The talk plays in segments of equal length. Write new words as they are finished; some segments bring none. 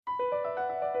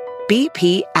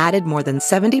BP added more than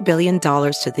 $70 billion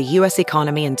to the U.S.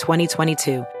 economy in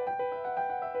 2022.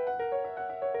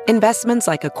 Investments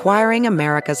like acquiring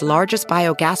America's largest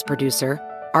biogas producer,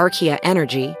 Archaea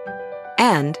Energy,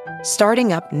 and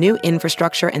starting up new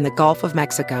infrastructure in the Gulf of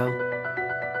Mexico.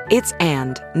 It's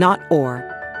and, not or.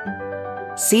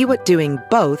 See what doing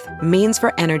both means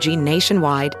for energy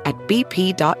nationwide at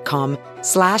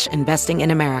bp.com/investing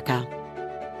in America.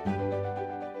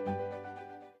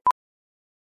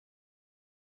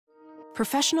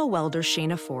 Professional welder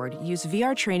Shayna Ford used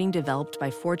VR training developed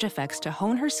by ForgeFX to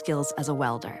hone her skills as a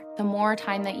welder. The more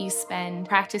time that you spend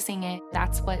practicing it,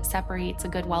 that's what separates a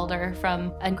good welder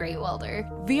from a great welder.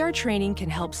 VR training can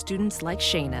help students like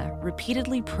Shayna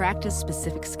repeatedly practice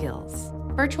specific skills.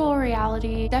 Virtual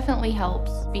reality definitely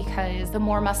helps because the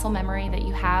more muscle memory that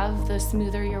you have, the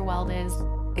smoother your weld is.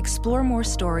 Explore more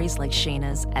stories like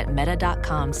Shayna's at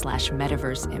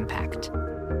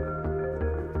meta.com/metaverseimpact.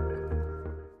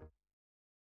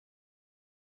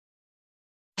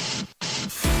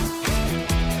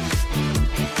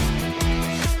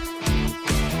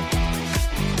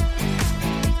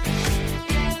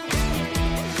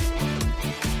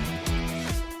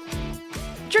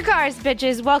 Cars,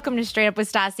 bitches. Welcome to Straight Up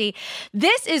with Stassi.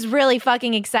 This is really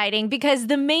fucking exciting because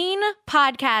the main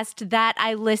podcast that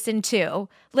I listen to,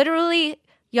 literally,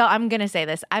 y'all, I'm going to say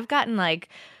this. I've gotten like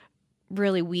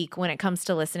really weak when it comes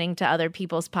to listening to other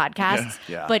people's podcasts,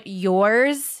 but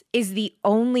yours is the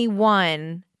only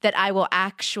one that I will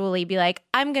actually be like,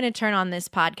 I'm going to turn on this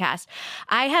podcast.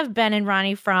 I have Ben and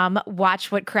Ronnie from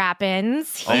Watch What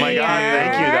Crappens. Oh my God,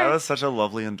 thank you. That was such a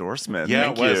lovely endorsement. Yeah,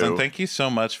 thank it was. you. And thank you so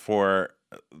much for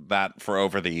that for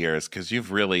over the years, because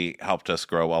you've really helped us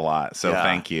grow a lot. So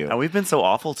thank you. And we've been so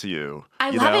awful to you. I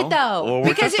love it though. Well,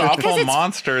 we're just awful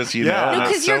monsters, you know. No, and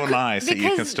it's so nice that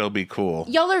you can still be cool.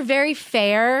 Y'all are very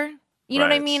fair. You know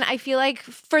what I mean? I feel like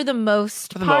for the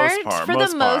most part, we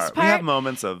have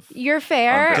moments of you're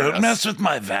fair. Don't mess with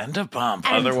my Vanderpump.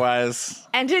 Otherwise,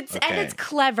 and it's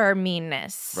clever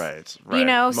meanness. Right. You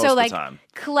know, most so of like the time.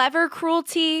 clever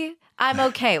cruelty, I'm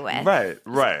okay with.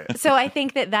 Right. So I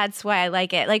think that's why I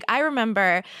like it. Like, I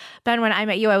remember, Ben, when I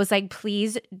met you, I was like,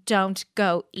 please don't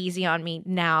go easy on me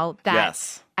now that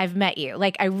I've met you.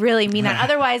 Like, I really mean that.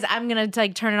 Otherwise, I'm going to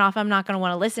like turn it off. I'm not going to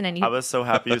want to listen anymore. I was so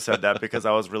happy you said that because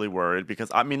I was really worried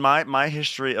because, I mean, my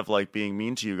history of like being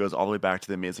mean to you goes all the way back to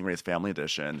the Amazing Race Family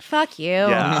Edition. Fuck you.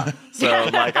 Yeah. So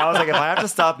like, I was like, if I have to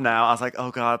stop now, I was like,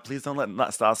 oh God, please don't let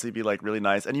Stassi be like really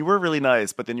nice. And you were really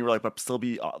nice, but then you were like, but still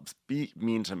be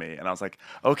mean to me. And I was like,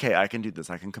 okay, I can do this.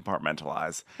 I can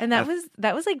compartmentalize. And that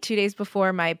was like 2 days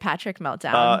before my Patrick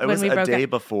meltdown. It was a day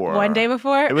before. 1 day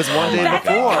before? It was 1 day That's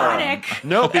before. Iconic.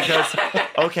 No, because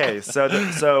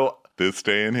so this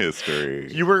day in history.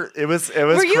 It was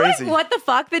Were you crazy. like, what the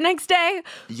fuck the next day?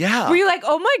 Yeah. Were you like,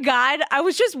 oh my God, I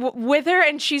was just with her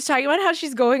and she's talking about how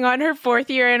she's going on her 4th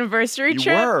year anniversary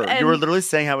trip. You were literally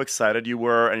saying how excited you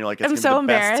were and you're like, it's going to be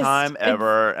the best time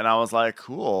ever. And I was like,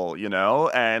 cool, you know?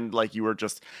 And like you were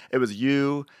just, it was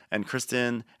you and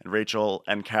Kristen and Rachel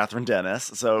and Catherine Dennis.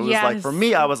 So it was like, for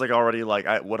me, I was like already like,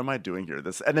 what am I doing here?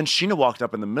 And then Sheena walked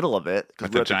up in the middle of it.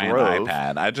 With the giant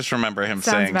iPad. I just remember him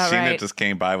saying, Sheena just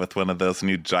came by with one of those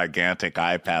new gigantic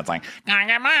iPads, like, I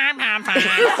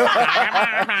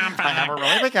have a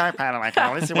really big iPad and I can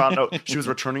only see well. No, she was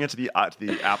returning it to the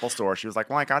Apple store. She was like,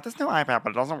 well, I got this new iPad, but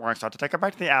it doesn't work, so I have to take it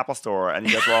back to the Apple store. And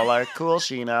you guys were all like, cool,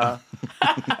 Sheena.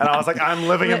 And I was like, I'm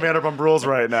living in Vanderpump Rules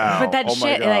right now. But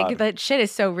that shit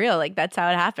is so real. Like, that's how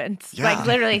it happens. Yeah. Like,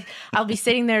 literally, I'll be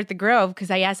sitting there at the Grove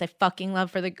because I fucking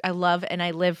love and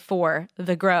I live for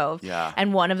the Grove. Yeah.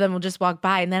 And one of them will just walk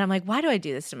by and then I'm like, why do I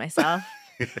do this to myself?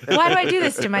 Why do I do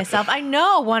this to myself? I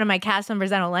know one of my cast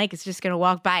members I don't like is just going to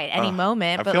walk by at any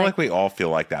moment. I feel like we all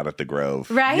feel like that at the Grove.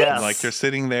 Right? Yes. Like you're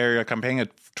sitting there, like I'm paying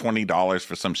 $20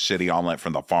 for some shitty omelet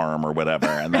from the farm or whatever.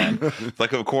 And then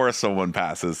like, of course, someone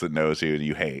passes that knows you and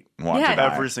you hate and want to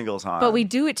die. Every single time. But we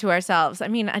do it to ourselves. I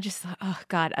mean, oh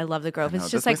God, I love the Grove.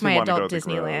 It's just like my adult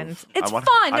Disneyland. It's fun.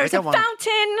 There's a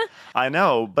fountain. I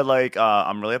know, but like,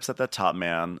 I'm really upset that Top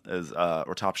Man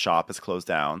or Top Shop is closed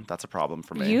down. That's a problem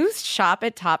for me. You shop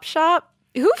at Top Shop?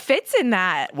 Who fits in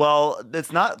that? Well,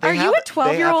 it's not. Are you a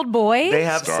 12-year-old boy? They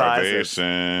have sizes.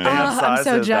 I'm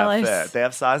so jealous. That fit. They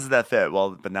have sizes that fit.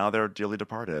 Well, but now they're dearly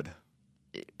departed.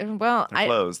 Well, they're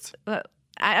closed.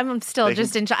 I'm still I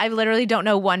literally don't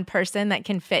know one person that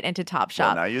can fit into Top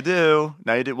Shop. Well, now you do.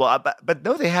 Well, but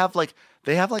no, they have like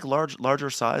They have like larger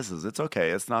sizes. It's okay.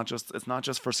 It's not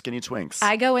just for skinny twinks.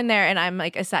 I go in there and I'm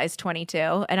like a size 22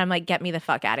 and I'm like, get me the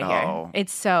fuck out of here.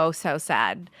 It's so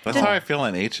sad. That's how I feel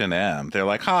in H&M. They're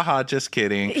like, haha, just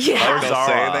kidding. Yeah. Like, they'll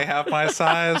say they have my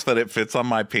size, but it fits on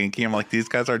my pinky. I'm like, these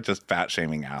guys are just fat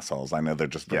shaming assholes. I know they're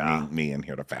just bringing me in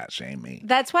here to fat shame me.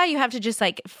 That's why you have to just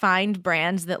like find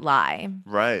brands that lie.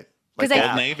 Right. Like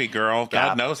Old Navy, girl.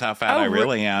 God knows how fat I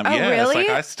really am. Oh, yeah, really? It's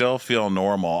like I still feel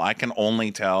normal. I can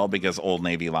only tell because Old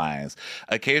Navy lies.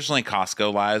 Occasionally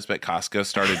Costco lies, but Costco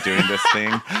started doing this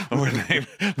thing where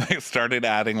they started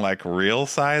adding like real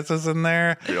sizes in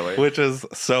there, which is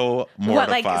so mortifying. What,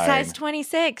 like size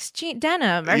 26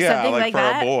 denim or something like for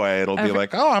that? a boy, it'll be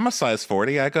like, oh, I'm a size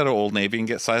 40. I go to Old Navy and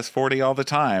get size 40 all the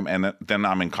time. And then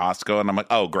I'm in Costco and I'm like,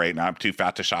 oh, great. Now I'm too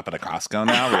fat to shop at a Costco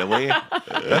now? Really?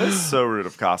 That is so rude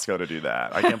of Costco to do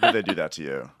that. I can't believe they do that to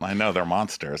you. I know, they're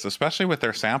monsters, especially with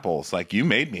their samples. Like, you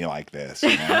made me like this.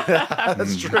 You know?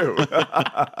 That's true.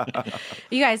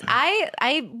 You guys,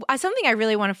 I something I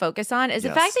really want to focus on is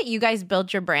the fact that you guys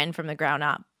built your brand from the ground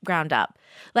up.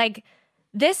 Like,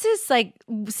 this is like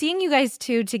seeing you guys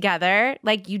two together.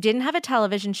 Like, you didn't have a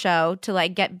television show to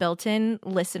like get built-in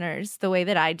listeners the way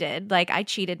that I did. Like, I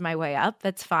cheated my way up.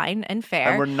 That's fine and fair.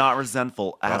 And we're not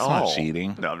resentful at all. That's not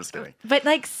cheating. No, I'm just kidding. But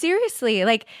like, seriously,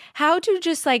 like, how do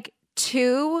just like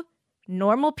two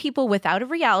normal people without a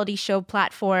reality show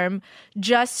platform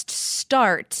just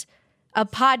start a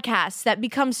podcast that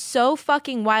becomes so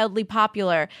fucking wildly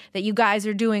popular that you guys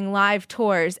are doing live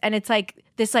tours and it's like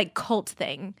this like cult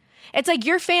thing? It's like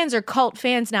your fans are cult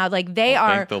fans now. Like they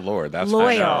are thank the Lord. That's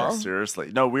loyal. No,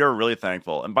 seriously. No, we are really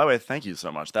thankful. And by the way, thank you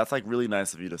so much. That's like really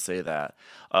nice of you to say that.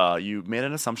 You made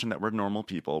an assumption that we're normal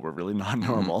people. We're really not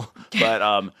normal.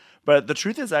 But the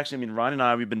truth is actually, I mean, Ronnie and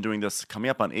I, we've been doing this coming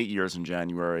up on 8 years in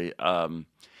January.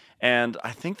 And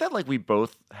I think that like we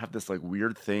both have this like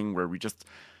weird thing where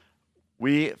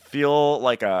we feel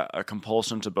like a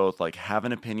compulsion to both like have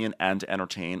an opinion and to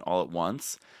entertain all at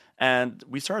once. And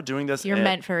we started doing this. You're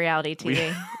meant for reality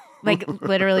TV. Like,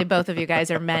 literally, both of you guys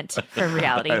are meant for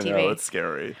reality TV. I know, it's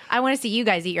scary. I want to see you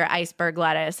guys eat your iceberg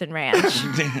lettuce and ranch.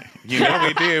 You know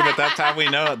we do, but that's how we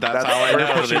know it. That's how I know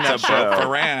that it's a boat for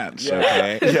ranch,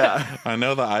 okay? Yeah. I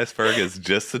know the iceberg is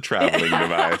just the traveling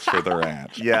device for the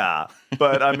ranch. Yeah.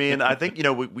 But, I mean, I think, you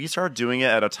know, we started doing it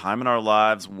at a time in our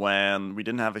lives when we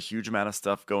didn't have a huge amount of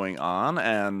stuff going on,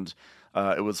 and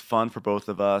it was fun for both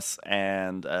of us,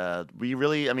 and we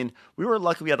really, I mean, we were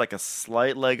lucky we had like a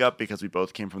slight leg up because we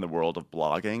both came from the world of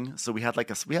blogging. So we had an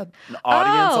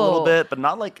audience a little bit, but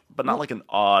not like an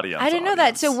audience. I didn't know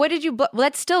that. So what did you,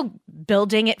 that's still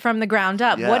building it from the ground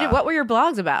up. Yeah. What were your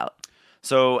blogs about?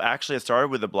 So actually it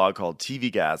started with a blog called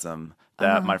TVgasm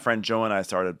that my friend Joe and I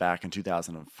started back in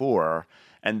 2004.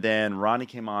 And then Ronnie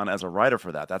came on as a writer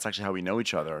for that. That's actually how we know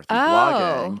each other, through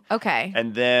blogging. Okay.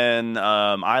 And then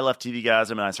I left TVgasm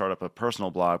and I started up a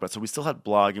personal blog. But so we still had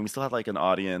blogging. We still had like an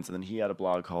audience. And then he had a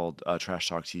blog called Trash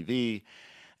Talk TV.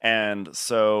 And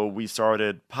so we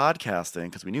started podcasting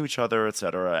because we knew each other, et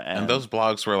cetera. And those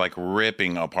blogs were like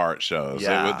ripping apart shows.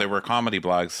 Yeah. They were comedy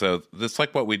blogs. So it's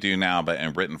like what we do now, but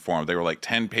in written form. They were like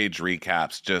 10-page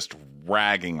recaps just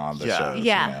ragging on the shows.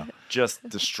 Yeah. You know? Just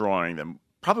destroying them.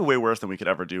 Probably way worse than we could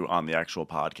ever do on the actual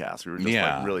podcast. We were just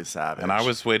like really savage. And I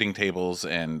was waiting tables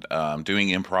and doing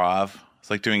improv. It's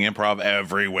like doing improv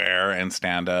everywhere and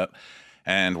stand up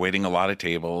and waiting a lot of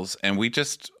tables. And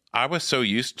I was so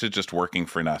used to just working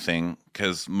for nothing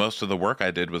because most of the work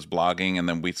I did was blogging. And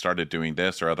then we started doing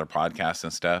this or other podcasts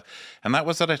and stuff. And that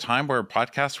was at a time where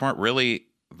podcasts weren't really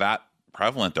that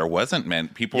prevalent. There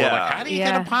wasn't people were like, how do you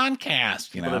get a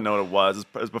podcast? You People didn't know what it was.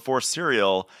 It was before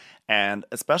Serial. And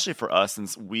especially for us,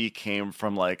 since we came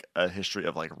from like a history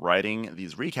of like writing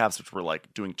these recaps, which were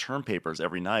like doing term papers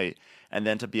every night, and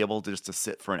then to be able to just to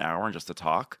sit for an hour and just to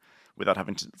talk without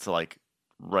having to like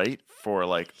write for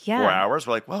like 4 hours,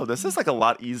 we're like, whoa, this is like a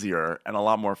lot easier and a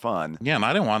lot more fun. Yeah, and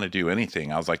I didn't want to do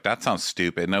anything. I was like, that sounds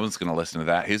stupid. No one's going to listen to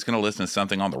that. Who's going to listen to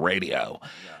something on the radio?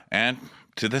 Yeah. And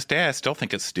to this day, I still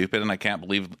think it's stupid, and I can't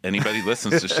believe anybody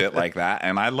listens to shit like that.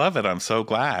 And I love it. I'm so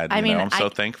glad. I'm so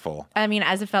thankful. I mean,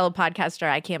 as a fellow podcaster,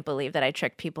 I can't believe that I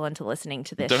tricked people into listening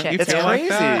to this shit. It's crazy.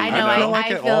 Like I know.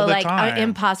 I feel like time.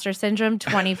 Imposter syndrome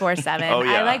 24/7. Oh,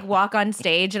 yeah. I like walk on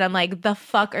stage and I'm like, the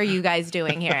fuck are you guys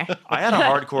doing here? I had a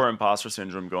hardcore imposter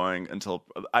syndrome going until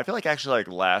I feel like actually like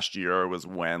last year was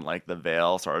when like the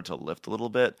veil started to lift a little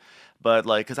bit. But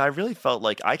like, because I really felt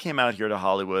like I came out here to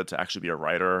Hollywood to actually be a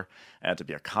writer and to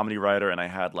be a comedy writer, and I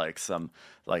had like some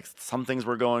things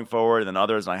were going forward, and then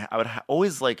others, and I would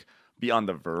always like be on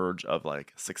the verge of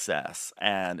like success,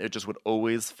 and it just would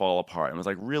always fall apart. And it was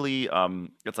like really,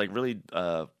 it's like really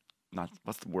not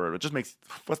what's the word? It just makes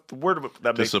what's the word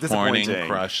that makes disappointing,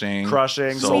 crushing,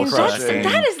 soul crushing.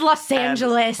 That is Los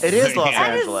Angeles. It is Los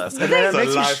Angeles, and then it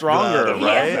makes you stronger,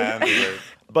 right?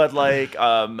 But like,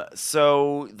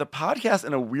 so the podcast,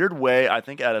 in a weird way, I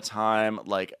think at a time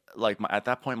at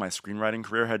that point, my screenwriting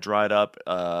career had dried up,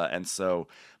 and so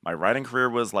my writing career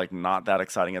was like not that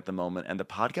exciting at the moment, and the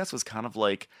podcast was kind of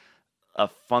like a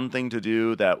fun thing to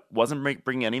do that wasn't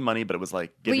bringing any money, but it was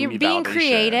like giving me validation. You're being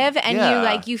creative,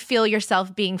 and you feel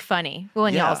yourself being funny. Well,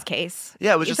 in y'all's case,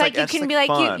 it was it's just like you can be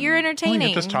like you're entertaining. Well,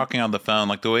 you're just talking on the phone,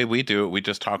 like the way we do it. We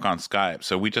just talk on Skype,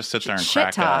 so we just sit there and shit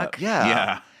crack talk.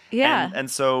 up. Yeah. And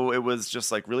so it was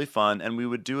just like really fun, and we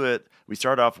would do it. We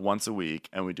started off once a week,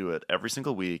 and we do it every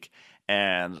single week.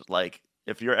 And like,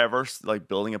 if you're ever like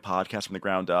building a podcast from the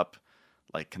ground up,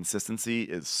 like consistency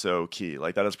is so key.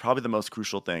 Like that is probably the most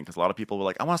crucial thing, because a lot of people were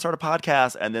like, I want to start a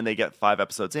podcast, and then they get 5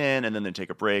 episodes in, and then they take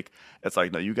a break. It's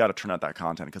like, no, you got to turn out that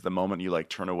content, because the moment you like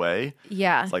turn away,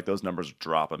 it's like those numbers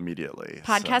drop immediately.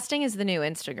 Podcasting is the new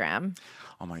Instagram.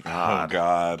 Oh my God. Oh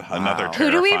God. Another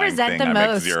terrifying Who do we resent the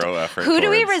most? Who do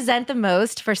we resent the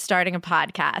most for starting a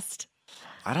podcast?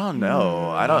 I don't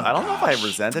know. I don't know if I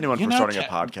resent anyone for starting a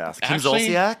podcast. Kim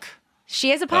Zolciak?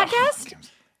 She has a podcast?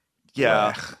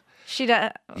 Yeah. She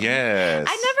does. Yes.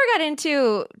 I never got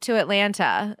into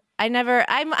Atlanta. I'm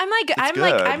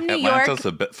New York. Atlanta's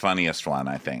the funniest one,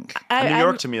 I think. New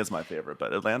York to me is my favorite,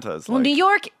 but Atlanta is New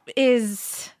York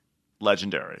is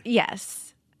legendary. Yes.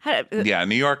 Yeah,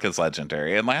 New York is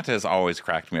legendary. Atlanta has always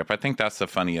cracked me up. I think that's the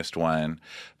funniest one.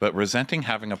 But resenting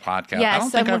having a podcast, I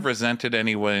don't think I've resented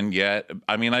anyone yet.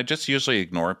 I mean, I just usually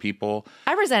ignore people.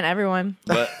 I resent everyone.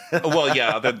 But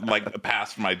like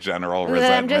past my general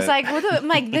resentment. I'm just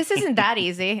like, this isn't that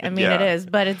easy. I mean, it is,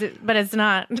 but it's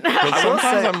not. But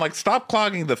sometimes I'm like, stop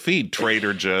clogging the feed,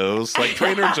 Trader Joe's. Like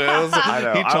Trader Joe's.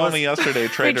 He told me yesterday,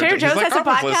 Trader Joe's has a podcast?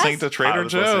 I was listening to Trader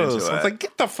Joe's. I was like,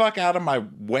 get the fuck out of my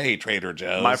way, Trader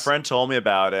Joe's. My friend told me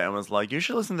about it and was like, you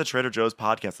should listen to Trader Joe's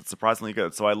podcast. It's surprisingly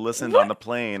good. So I listened on the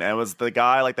plane, and it was the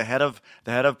guy, like the head of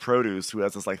produce, who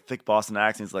has this like thick Boston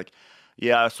accent. He's like,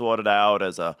 yeah, I sorted out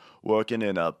as working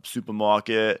in a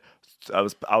supermarket.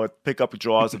 I would pick up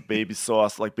jars of baby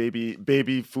sauce, like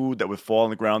baby food that would fall on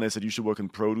the ground. They said, you should work in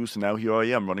produce, and now here I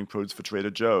am running produce for Trader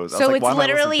Joe's. So it's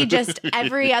literally just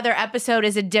every other episode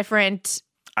is a different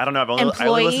I don't know. I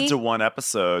only listened to one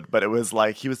episode, but it was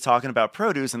like he was talking about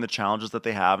produce and the challenges that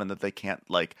they have, and that they can't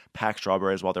like pack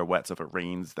strawberries while they're wet. So if it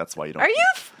rains, that's why you don't. Are you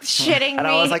shitting me? And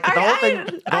I was like, the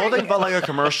whole thing felt like a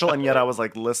commercial, and yet I was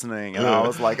like listening, and I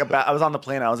was like, I was on the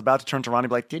plane. I was about to turn to Ronnie, and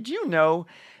be like, did you know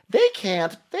they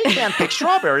can't pick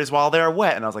strawberries while they're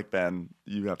wet? And I was like, Ben,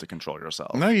 you have to control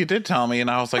yourself. No, you did tell me,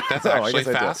 and I was like, that's actually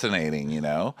fascinating, you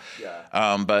know?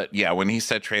 Yeah. But yeah, when he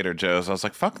said Trader Joe's, I was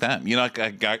like, fuck them. You know, like,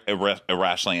 I got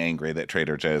irrationally angry that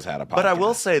Trader Joe's had a podcast. But I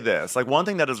will say this, like one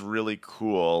thing that is really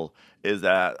cool is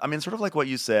that, I mean, sort of like what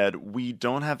you said, we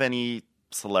don't have any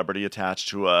celebrity attached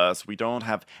to us. We don't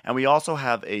have, and we also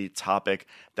have a topic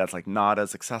that's like not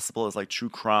as accessible as like true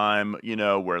crime, you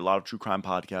know, where a lot of true crime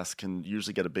podcasts can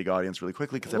usually get a big audience really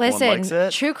quickly because everyone likes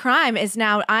it. True crime is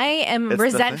now, I am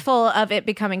resentful of it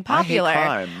becoming popular. I hate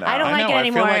crime now. I don't like it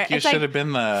anymore. I feel like you should have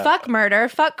been the fuck murder,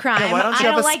 fuck crime. Yeah, why don't you I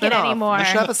have don't a like it anymore. You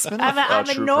should have a spin-off. I'm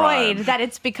true annoyed crime. that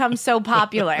it's become so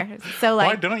popular. So like,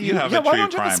 why don't you have a why true don't you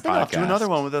have crime a spin-off? podcast? Do another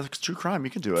one with a true crime.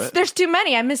 You can do it. There's too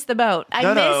many. I missed the boat.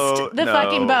 I missed the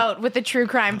fucking boat with the true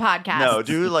crime podcast. No,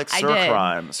 do like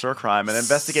Sir Crime, and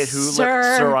investigate who lit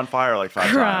Sir on fire like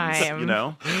 5 times. You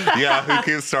know? Yeah, who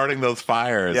keeps starting those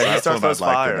fires? Yeah, That's who starts those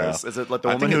fires? Like Is it like the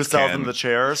woman who sells them the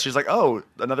chairs? She's like, oh,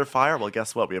 another fire? Well,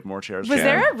 guess what? We have more chairs. Was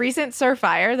there a recent Sir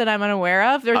Fire that I'm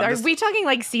unaware of? Are we talking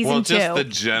like season 2? Well, just the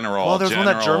general. Well, there's one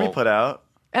that Jeremy put out.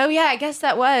 Oh, yeah, I guess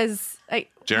that was.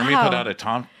 Jeremy put out a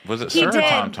Tom. Was it he Sir did. or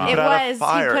Tom Tom? It was. He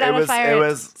put out a fire. It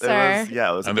was.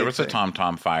 And there was a Tom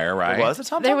Tom fire, right? There was a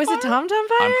Tom Tom fire? There was a Tom Tom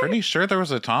fire? I'm pretty sure there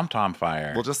was a Tom Tom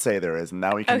fire. We'll just say there is, and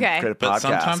now we can create a podcast. But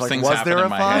sometimes things was happen there in a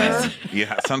my fire? head.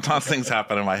 Yeah, sometimes things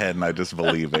happen in my head, and I just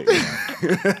believe it.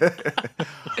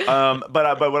 You know?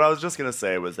 But what I was just gonna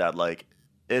say was that like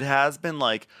it has been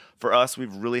like for us,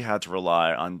 we've really had to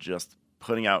rely on just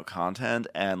putting out content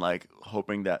and like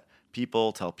hoping that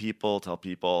people tell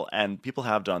people, and people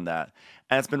have done that.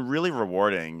 And it's been really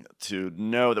rewarding to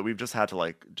know that we've just had to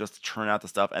like just churn out the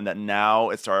stuff, and that now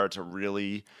it started to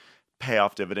really pay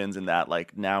off dividends in that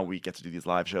like now we get to do these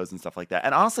live shows and stuff like that.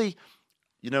 And honestly,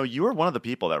 you know, you were one of the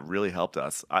people that really helped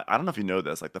us. I don't know if you know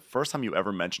this. Like the first time you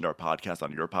ever mentioned our podcast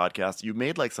on your podcast, you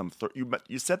made like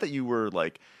you said that you were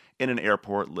like in an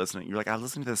airport listening. You're like, I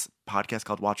listened to this podcast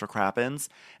called Watch What Crappens,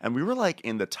 and we were like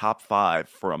in the top 5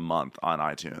 for a month on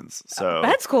iTunes. So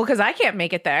that's cool because I can't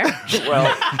make it there. Well,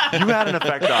 you had an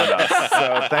effect on us,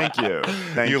 so thank you.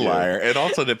 Thank you, liar. It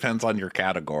also depends on your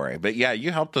category, but yeah,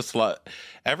 you helped us.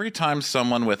 Every time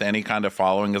someone with any kind of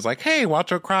following is like, "Hey,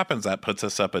 Watch What Crappens," that puts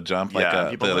us up a jump.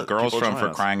 Like the girls from For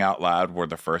Crying Out Loud were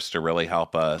the first to really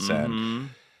help us, and.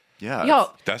 Yeah, yo,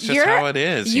 that's just how it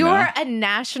is. You're a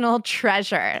national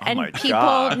treasure, and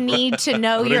people need to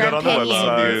know your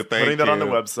opinion. Putting that on the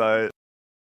website.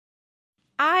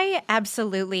 I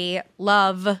absolutely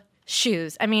love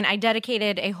shoes. I mean, I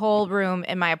dedicated a whole room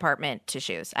in my apartment to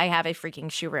shoes. I have a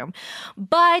freaking shoe room.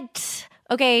 But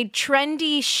okay,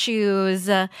 trendy shoes,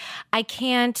 I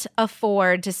can't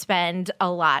afford to spend a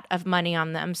lot of money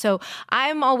on them. So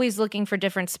I'm always looking for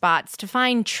different spots to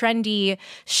find trendy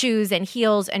shoes and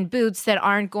heels and boots that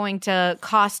aren't going to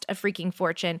cost a freaking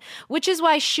fortune, which is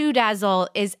why Shoe Dazzle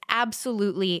is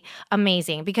absolutely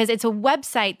amazing because it's a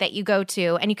website that you go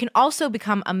to and you can also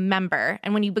become a member.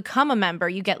 And when you become a member,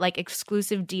 you get like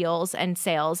exclusive deals and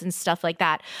sales and stuff like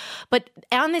that. But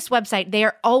on this website, they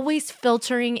are always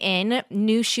filtering in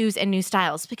new shoes and new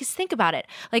styles because think about it,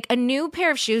 like a new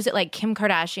pair of shoes that like Kim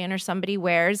Kardashian or somebody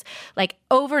wears like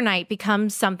overnight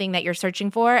becomes something that you're searching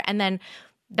for, and then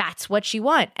that's what you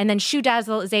want. And then Shoe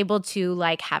Dazzle is able to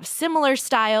like have similar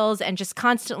styles and just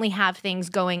constantly have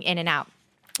things going in and out.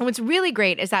 And what's really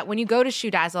great is that when you go to Shoe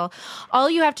Dazzle, all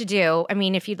you have to do, I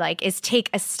mean, if you'd like, is take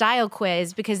a style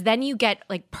quiz because then you get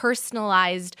like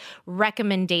personalized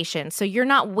recommendations. So you're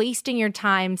not wasting your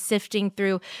time sifting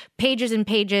through pages and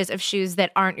pages of shoes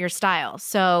that aren't your style.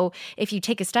 So if you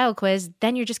take a style quiz,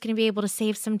 then you're just going to be able to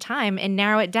save some time and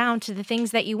narrow it down to the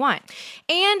things that you want.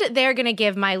 And they're going to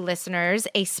give my listeners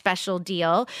a special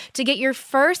deal to get your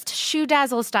first Shoe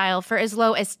Dazzle style for as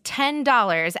low as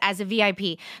 $10 as a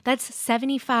VIP. That's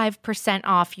 75%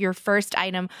 off your first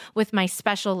item with my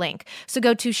special link. So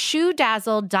go to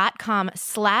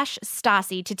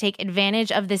shoedazzle.com/Stassi to take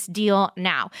advantage of this deal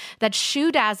now. That's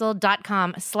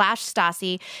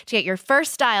shoedazzle.com/Stassi to get your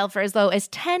first style for as low as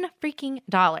 $10 freaking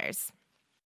dollars.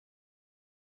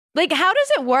 Like, how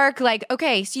does it work? Like,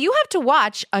 okay, so you have to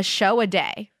watch a show a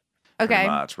day. Okay. Pretty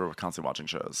much. We're constantly watching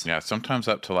shows. Yeah, sometimes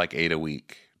up to like 8 a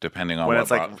week. Depending on when what,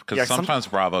 it's like, because sometimes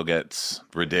Bravo gets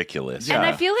ridiculous. Yeah. And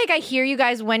I feel like I hear you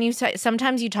guys when you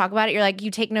sometimes you talk about it, you're like,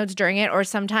 you take notes during it, or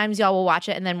sometimes y'all will watch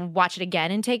it and then watch it again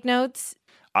and take notes.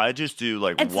 I just do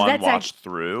like one watch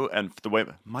through, and the way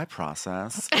my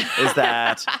process is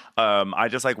that I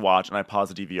just like watch and I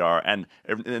pause the DVR. And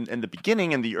in the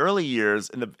beginning, in the early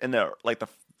years, in the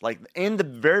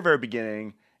very very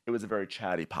beginning, it was a very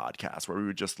chatty podcast where we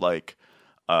would just like.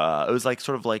 It was like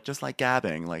sort of like just like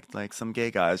gabbing, like some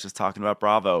gay guys just talking about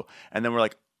Bravo, and then we're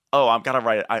like, oh, I've got to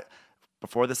write it.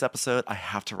 Before this episode, I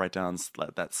have to write down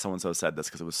that so and so said this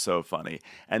because it was so funny,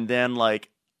 and then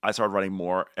like I started writing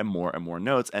more and more and more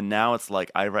notes, and now it's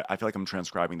like I feel like I'm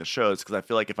transcribing the shows because I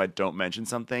feel like if I don't mention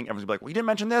something, everyone's gonna be like, well, you didn't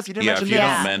mention this, you didn't mention this. Yeah, if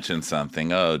you don't mention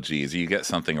something, oh geez, you get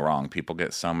something wrong. People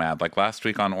get so mad. Like last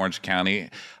week on Orange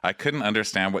County, I couldn't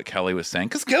understand what Kelly was saying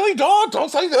because Kelly, don't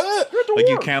say that. Like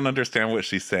you can't understand what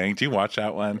she's saying. Do you watch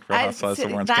that one for Housewives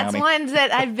of Orange County? That's ones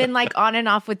that I've been like on and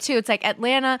off with too. It's like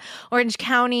Atlanta, Orange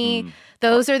County.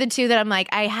 Those are the two that I'm like,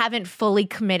 I haven't fully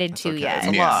committed to yet.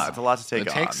 It's a lot. It's a lot to take on.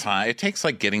 It takes time. It takes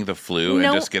like getting the flu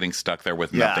and just getting stuck there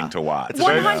with nothing to watch. It's a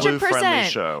very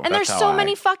flu-friendly show. And there's so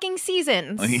many fucking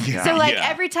seasons. So like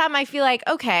every time I feel like,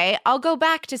 okay, I'll go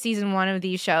back to season 1 of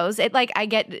these shows. It's like I'm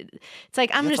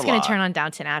just going to turn on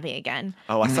Downton Abbey again.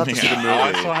 Oh, I still have to see the movie.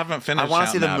 I still haven't finished. I want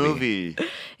to see the movie.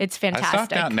 It's fantastic. I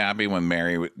stopped Downton Abbey when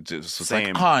Mary was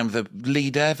like, oh, I'm the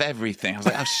leader of everything. I was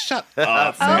like, oh, shut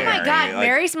up, Mary. Oh my God,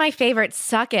 Mary's my favorite.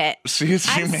 Suck it. She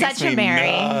I'm makes such me a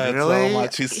Mary. Really? So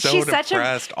much. She's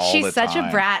depressed all the time. She's such a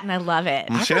brat, and I love it.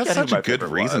 She has such a good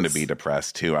reason to be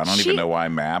depressed too. I don't even know why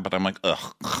I'm mad, but I'm like, ugh,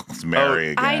 it's Mary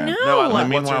again. I know. No,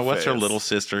 meanwhile, what's her little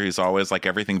sister who's always like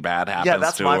everything bad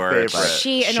happens to my her? Favorite.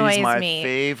 She annoys she's my me.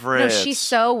 Favorite. No, she's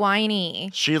so whiny.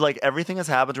 She like everything has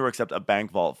happened to her except a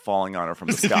bank vault falling on her from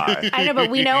the sky. I know, but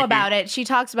we know about it. She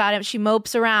talks about it. She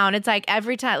mopes around. It's like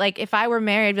every time, like if I were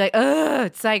married, I'd be like, ugh,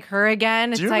 it's like her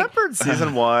again. Do you remember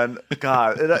season 1?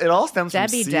 God, it all stems from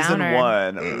Debbie season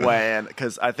Downer. 1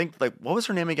 because I think like what was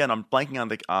her name again? I'm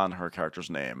blanking on her character's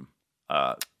name.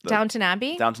 Downton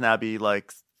Abbey. Downton Abbey,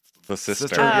 like the sister.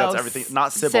 Yeah, it's everything.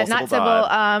 Not Sybil. Not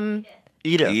Sybil.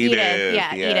 Edith.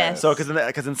 Yeah, Edith. So,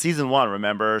 because in season 1,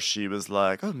 remember, she was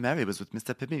like, "Oh, Mary was with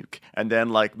Mr. Pimuk," and then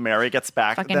like Mary gets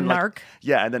back, fucking then, narc.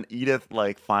 And then Edith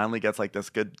like finally gets like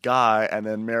this good guy, and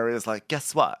then Mary is like,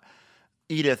 "Guess what?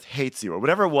 Edith hates you," or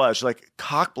whatever it was. She like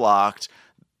cock blocked.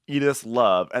 Edith's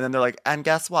love. And then they're like, and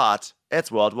guess what?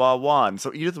 It's World War I.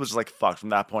 So Edith was just like fucked from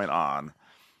that point on.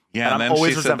 Yeah, and then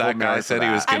she said that guy said he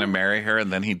was going to marry her, and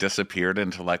then he disappeared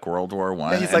into like World War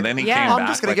I. And then he came back. I'm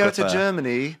just going to go to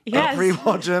Germany,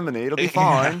 pre-war Germany. It'll be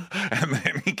fine. And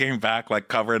then he came back like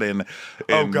covered in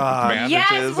bandages.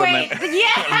 Yes, wait,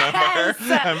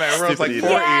 and everyone's like,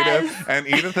 poor Edith. And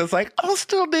Edith is like, I'll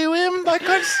still do him. Like,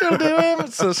 I'd still do him.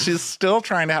 So she's still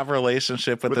trying to have a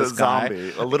relationship with this guy.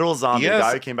 A literal zombie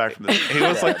guy who came back from the He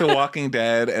was like the Walking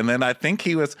Dead. And then I think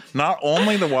he was not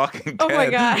only the Walking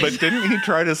Dead, but didn't he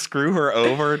try to screw her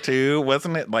over too?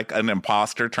 Wasn't it like an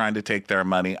imposter trying to take their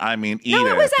money? I mean, Edith. No,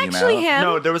 it was actually him.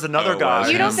 No, there was another guy.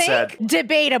 You don't think?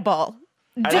 Debatable.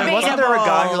 Wasn't there a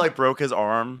guy who like broke his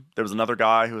arm? There was another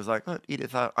guy who was like, oh,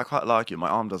 Edith, I quite like you. My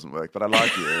arm doesn't work, but I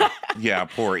like you. Yeah,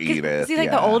 poor Edith. Is he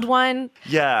like the old one?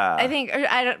 Yeah, I think.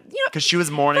 I don't. Because she was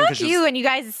mourning. Fuck you and you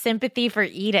guys' sympathy for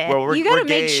Edith. Well, you gotta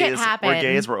make shit happen. We're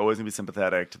gays. We're always gonna be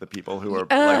sympathetic to the people who are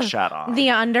like shat on. The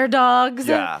underdogs.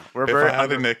 Yeah, if I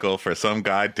had a nickel for some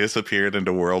guy disappeared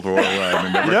into World War I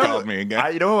and never called me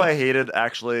again. You know who I hated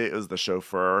actually? It was the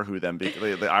chauffeur who then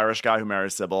the Irish guy who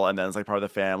marries Sybil and then is like part of the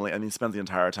family, and he spends the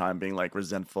entire time being like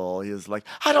resentful. He is like,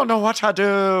 I don't know what to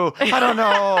do. I don't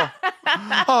know.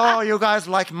 Oh, you guys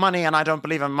like money, and I don't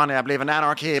believe in money. I believe in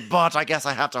anarchy, but I guess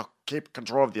I have to keep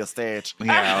control of the estate.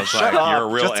 Yeah, I was like, you're a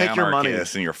real just take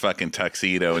anarchist in your fucking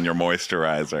tuxedo and your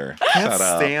moisturizer. Can't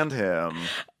stand him.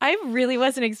 I really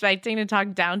wasn't expecting to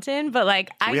talk Downton, but like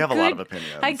we have a lot of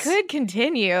opinions. I could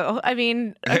continue. I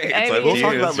mean, we'll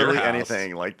talk about literally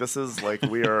anything. Like this is like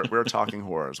we're talking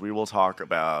horrors. We will talk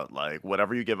about like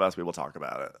whatever you give us. We will talk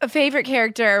about it. A favorite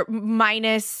character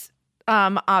minus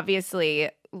obviously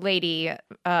Lady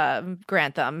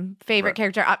Grantham. Favorite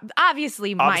character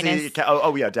obviously minus.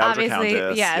 Dowager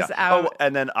Countess. Yes. Yeah.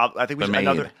 And then I think we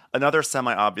should another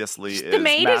semi-obviously is the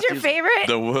maid is your favorite?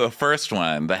 The first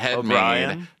one, the head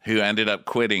maid who ended up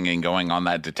quitting and going on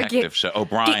that detective show.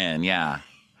 O'Brien, yeah.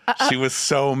 She was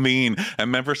so mean. And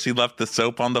remember, she left the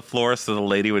soap on the floor so the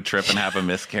lady would trip and have a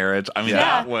miscarriage. I mean,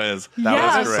 that was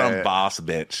some boss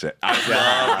bitch shit. I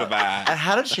loved that. And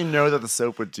how did she know that the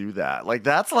soap would do that? Like,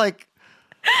 that's like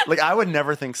I would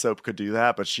never think soap could do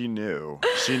that, but she knew.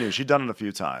 She'd done it a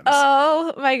few times.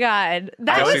 Oh my God,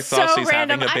 that was so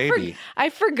random. Having a baby.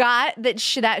 I forgot that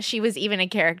she was even a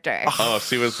character. Oh,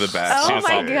 she was the best. Oh she was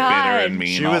my like God. bitter and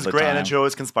mean. She was great, time. and she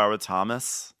always conspired with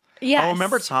Thomas. Yes. Oh,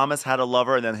 remember Thomas had a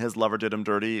lover, and then his lover did him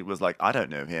dirty. It was like, I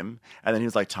don't know him. And then he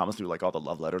was like, Thomas threw like all the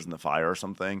love letters in the fire or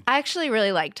something. I actually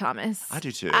really like Thomas. I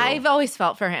do too. I've always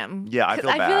felt for him. Yeah, I feel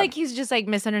bad. I feel like he's just like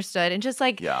misunderstood and just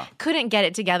like couldn't get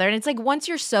it together. And it's like once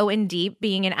you're so in deep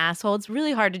being an asshole, it's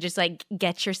really hard to just like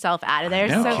get yourself out of there.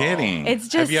 No kidding. It's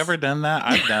just. Have you ever done that?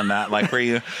 I've done that. Like where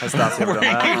you has not ever done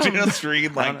that. You just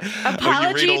read like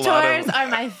apology tours are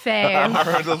my fave.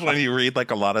 I just when you read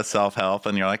like a lot of self-help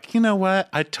and you're like, you know what?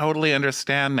 I totally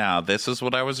understand now. This is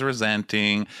what I was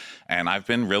resenting, and I've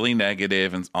been really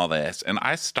negative and all this. And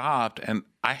I stopped, and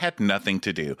I had nothing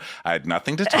to do. I had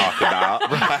nothing to talk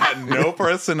about. I had no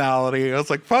personality. I was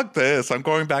like, fuck this. I'm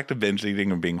going back to binge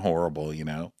eating and being horrible, you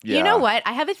know? Yeah. You know what?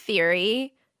 I have a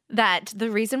theory that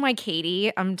the reason why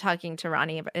Katie, I'm talking to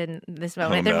Ronnie in this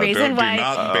moment, the reason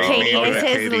why Katie is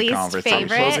his least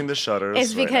favorite closing the shutters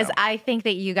is because I think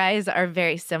that you guys are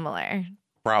very similar.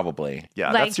 Probably.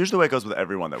 Yeah, that's usually the way it goes with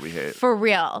everyone that we hate. For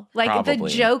real. Like the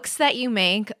jokes that you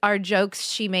make are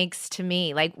jokes she makes to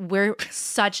me. Like we're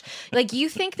such like you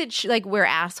think that like we're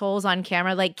assholes on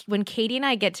camera. Like when Katie and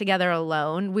I get together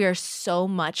alone, we are so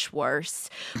much worse.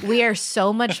 We are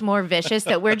so much more vicious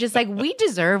that we're just like we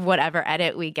deserve whatever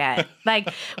edit we get.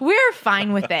 Like we're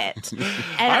fine with it. And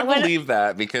I believe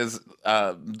that because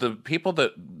the people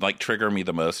that like trigger me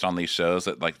the most on these shows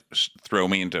that like throw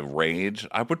me into rage,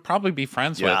 I would probably be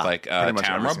friends with like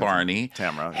Tamara Barney.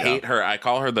 Tamara, hate her. I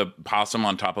call her the possum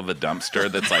on top of a dumpster.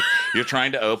 That's like you're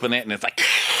trying to open it and it's like.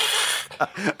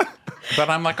 But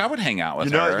I'm like, I would hang out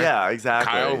with her. Yeah,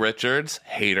 exactly. Kyle Richards,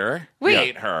 hate her. Wait,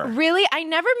 hate her. Really? I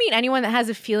never meet anyone that has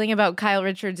a feeling about Kyle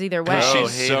Richards either way.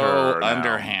 She's so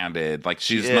underhanded. Like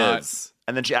she's not.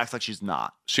 And then she acts like she's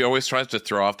not. She always tries to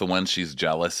throw off the one she's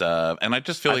jealous of. And I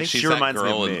just feel like she's that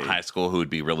girl in high school who would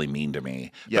be really mean to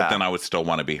me. Yeah. But then I would still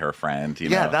want to be her friend. You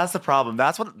know? That's the problem.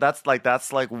 That's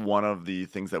like one of the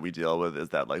things that we deal with is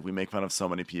that like we make fun of so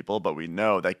many people, but we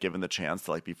know that given the chance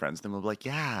to like be friends with them, we'll be like,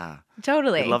 yeah.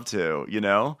 Totally. I'd love to, you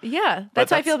know? Yeah.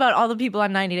 That's how I feel about all the people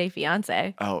on 90 Day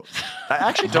Fiancé. Oh. I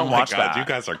actually don't watch that. You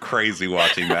guys are crazy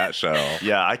watching that show.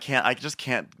 Yeah, I just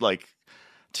can't like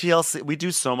TLC, we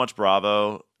do so much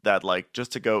Bravo that like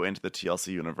just to go into the TLC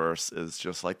universe is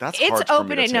just like that's it's hard for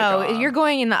me to take on. You're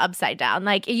going in the upside down.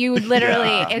 Like you would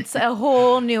literally, it's a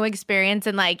whole new experience,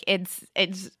 and like it's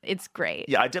great.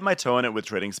 Yeah, I dip my toe in it with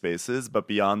Trading Spaces, but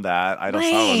beyond that, I don't.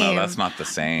 Oh no, that's not the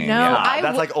same. No, yeah,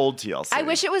 that's like old TLC. I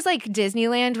wish it was like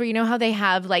Disneyland, where you know how they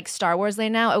have like Star Wars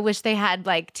Land now. I wish they had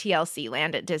like TLC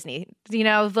Land at Disney. You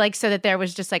know, like so that there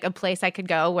was just like a place I could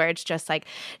go where it's just like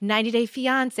 90 Day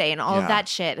Fiance and all of that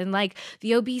shit, and like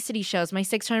the obesity shows, My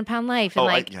 600-Pound Life,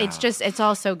 and it's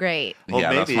all so great. Well,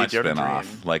 yeah, maybe that's my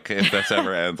spinoff. Like if this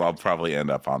ever ends, I'll probably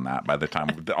end up on that by the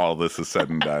time all this is said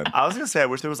and done. I was gonna say I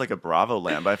wish there was like a Bravo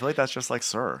Land, but I feel like that's just like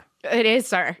Sir. It is,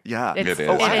 Sir. Yeah, it is.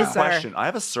 Oh, I have is, a question. I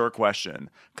have a Sir question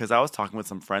because I was talking with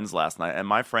some friends last night, and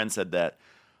my friend said that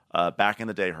back in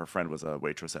the day, her friend was a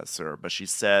waitress at Sir, but she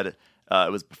said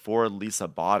it was before Lisa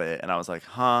bought it, and I was like,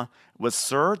 huh? Did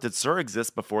Sir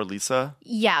exist before Lisa?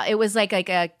 Yeah, it was like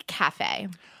a cafe.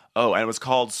 Oh, and it was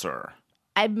called Sir.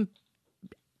 I'm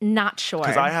not sure.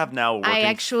 Because I have now I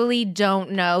actually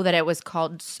don't know that it was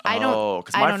called.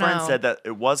 Because my friend said that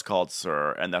it was called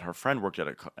Sir, and that her friend worked at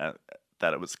it.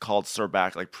 That it was called Sir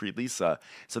back like pre-Lisa.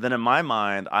 So then in my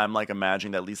mind, I'm like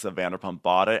imagining that Lisa Vanderpump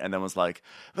bought it and then was like,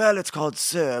 well, it's called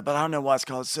Sir, but I don't know why it's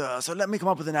called Sir. So let me come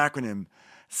up with an acronym.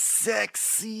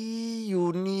 Sexy,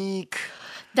 unique.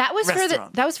 That was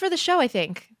for the show, I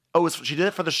think. Oh, she did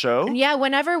it for the show? Yeah,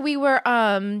 whenever we were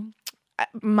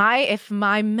if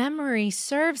my memory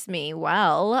serves me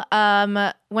well,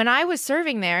 when I was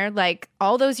serving there, like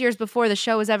all those years before the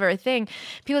show was ever a thing,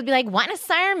 people would be like, "What does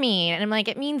Sir mean?" And I'm like,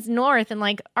 "It means north and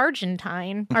like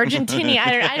Argentine."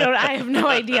 I have no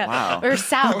idea. Wow. Or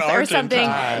south or something.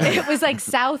 It was like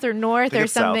south or north or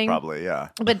something. South, probably, yeah.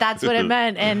 But that's what it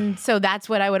meant, and so that's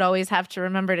what I would always have to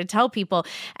remember to tell people.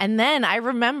 And then I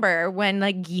remember when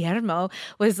like Guillermo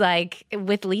was like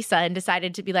with Lisa and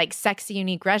decided to be like sexy,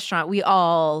 unique restaurant. We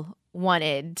all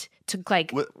wanted to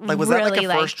like was really, that like a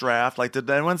first draft? Like, did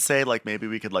anyone say like maybe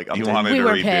we could like update? You wanted to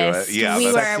were redo pissed. it? Yeah, we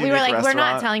were like, restaurant? we're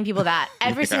not telling people that.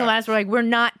 Every single one of us were like, we're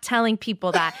not telling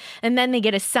people that. And then they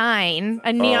get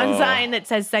a neon sign that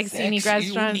says "Sexy Unique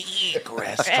Restaurant,"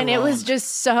 and it was just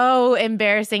so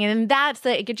embarrassing. And then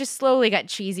it just slowly got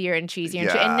cheesier and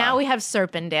cheesier, and now we have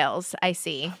Serpendales. I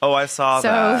see. Oh, I saw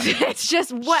that. So it's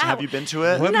just wow. Have you been to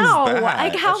it? What No, is that?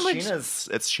 like how It's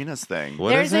much? It's Sheena's thing.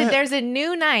 What is it? There's a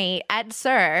new night at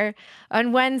Sir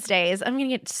on Wednesdays. I'm gonna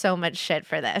get so much shit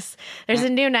for this. There's a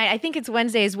new night. I think it's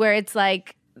Wednesdays where it's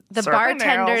like the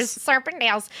bartenders,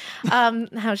 Serpendales.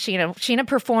 How Sheena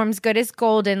performs good as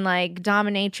gold and like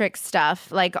dominatrix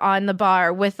stuff, like on the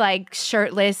bar with like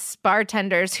shirtless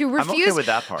bartenders who refuse. I'm okay with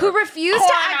that part. Who refuse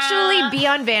to actually be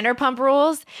on Vanderpump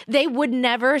Rules. They would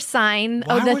never sign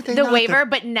the waiver,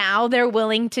 but now they're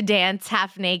willing to dance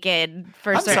half naked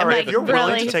for I'm certain. sorry, Like, if you're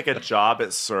really? willing to take a job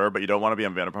at Sir, but you don't want to be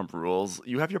on Vanderpump Rules,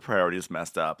 you have your priorities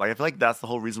messed up. Like I feel like that's the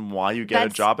whole reason why you get a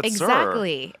job at Sir.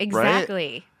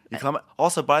 Exactly. Right?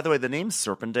 Also, by the way, the name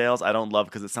Serpendales I don't love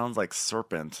because it sounds like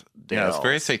serpent. Yeah, it's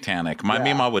very satanic. My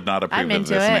Mima would not approve I'm of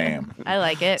into this it. name. I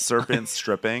like it. Serpent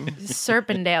stripping.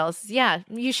 Serpendales. Yeah,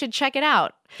 you should check it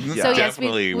out. Yeah. So yes,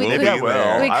 Definitely, we we'll Maybe I will.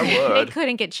 I would. It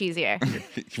couldn't get cheesier.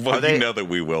 Well, you know that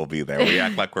we will be there. We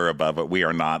act like we're above it. We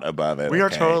are not above it. We are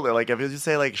okay? totally like if you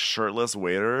say like shirtless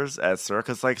waiters at Sir,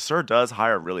 because like Sir does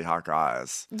hire really hot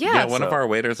guys. Yeah, one of our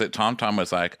waiters at Tom Tom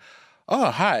was like,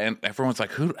 "Oh, hi," and everyone's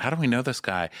like, "How do we know this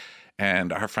guy?"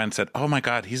 And our friend said, "Oh my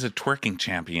God, he's a twerking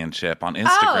championship on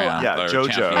Instagram." Yeah,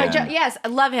 Jojo. Yes, I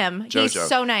love him. Jojo. He's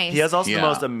so nice. He has also the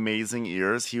most amazing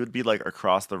ears. He would be like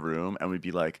across the room, and we'd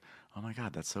be like, "Oh my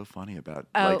God, that's so funny about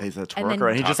like he's a twerker,"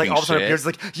 and he just like all of a sudden appears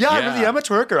like, "Yeah, I really am a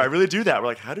twerker. I really do that." We're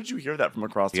like, "How did you hear that from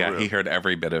across the room?" Yeah, he heard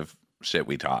every bit of shit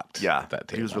we talked. Yeah, at that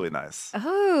table. He was really nice.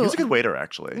 Oh, he was a good waiter,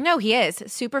 actually. No, he is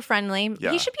super friendly.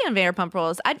 Yeah. He should be on Vanderpump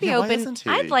Rules. I'd be Why open. isn't he?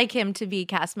 I'd like him to be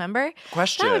cast member.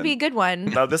 Question. That would be a good one.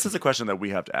 Now, this is a question that we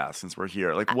have to ask since we're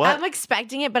here. Like, what? I'm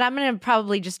expecting it, but I'm going to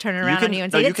probably just turn it around on you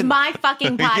and no, say, you it's can- my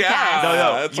fucking podcast.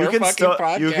 Yeah. It's our fucking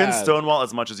podcast. You can stonewall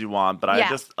as much as you want, but I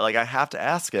just like I have to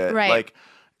ask it. Right.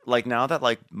 Like now that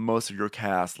like most of your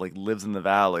cast like lives in the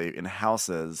valley in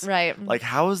houses, Right. Like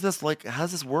how does this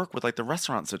work with like the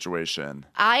restaurant situation?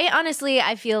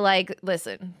 I feel like,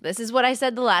 listen, this is what I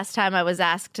said the last time I was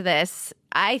asked this.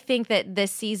 I think that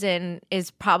this season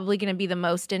is probably going to be the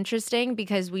most interesting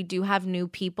because we do have new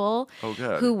people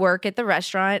who work at the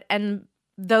restaurant, and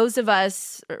those of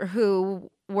us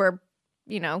who were,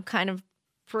 kind of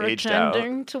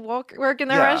pretending to work in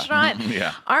the restaurant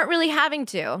aren't really having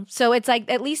to. So it's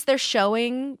like at least they're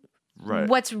showing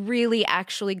what's really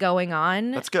actually going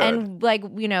on. That's good. And like,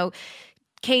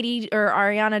 Katie or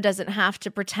Ariana doesn't have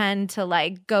to pretend to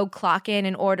like go clock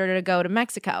in order to go to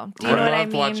Mexico. Do you know what I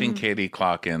mean? Watching Katie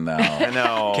clock in though. I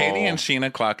know. Katie and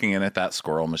Sheena clocking in at that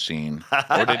squirrel machine.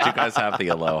 Or did you guys have the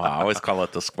Aloha? I always call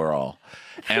it the squirrel.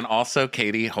 And also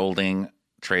Katie holding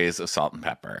trays of salt and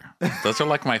pepper. Those are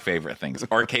like my favorite things.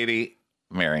 Or Katie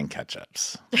marrying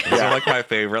ketchups. Those are like my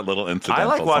favorite little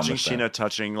incidentals. I like watching Sheena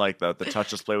touching like the touch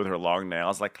display with her long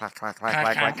nails, like clack, clack,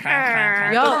 clack, clack,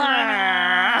 clack. Yo,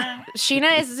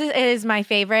 Sheena is my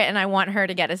favorite, and I want her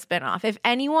to get a spinoff. If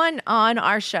anyone on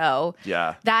our show,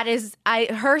 that is,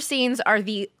 her scenes are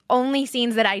the only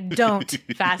scenes that I don't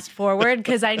fast forward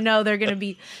because I know they're going to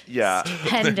be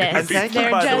stupendous. They're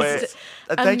just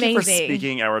thank you for amazing.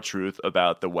 speaking our truth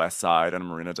about the West Side and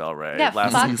Marina Del Rey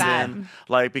last fuck season. that.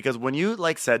 Like, because when you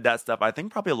like said that stuff, I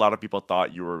think probably a lot of people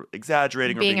thought you were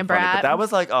exaggerating or Being being a funny, brat. but that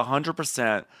was like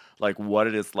 100% like what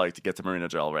it is like to get to Marina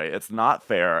Del Rey. It's not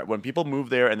fair when people move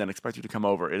there and then expect you to come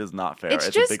over. It is not fair. It's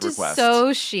just a big request. so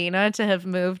Sheena to have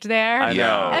moved there. I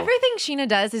know. Everything Sheena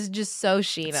does is just so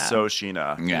Sheena. So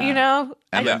Sheena. Yeah. You know?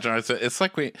 And then it's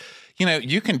like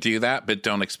you can do that, but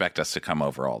don't expect us to come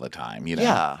over all the time, you know?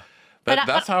 Yeah. But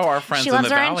that's how our friends in the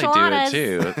valley do it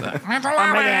too.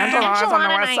 I'm making enchiladas on the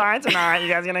West Side tonight. You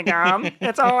guys gonna come?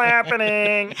 It's all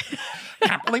happening.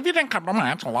 Can't believe you didn't come to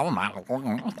my enchilada.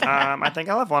 I think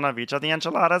I'll have one of each of the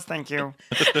enchiladas. Thank you.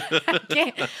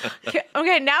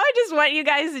 Okay, now I just want you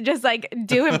guys to just like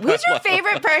do him. Who's your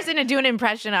favorite person to do an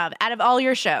impression of out of all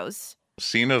your shows?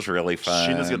 Sheena's really fun.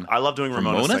 Sheena's good. I love doing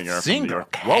Ramona Singer.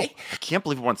 Okay. Whoa, I can't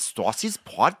believe we're on Stassi's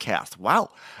podcast. Wow.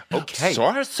 Okay.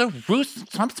 Sorry, so rude.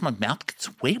 Sometimes my mouth gets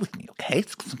away with me, okay?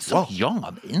 It's because I'm so young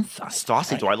on the inside.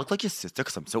 Stassi, do I look like your sister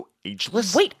because I'm so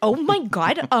ageless? Wait, oh my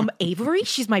God. Avery,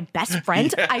 she's my best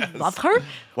friend. Yes. I love her.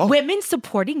 Whoa. Women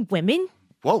supporting women.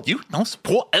 Whoa. You don't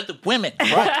support other women.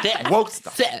 Whoa,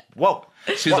 Whoa.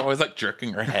 She's always like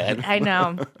jerking her head. I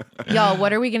know. Y'all,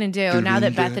 what are we going to do now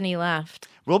that Bethany left?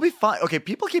 We'll be fine. Okay,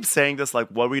 people keep saying this, like,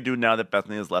 what do we do now that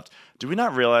Bethany has left? Do we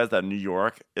not realize that New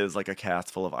York is like a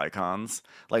cast full of icons?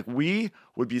 Like, we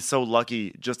would be so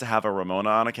lucky just to have a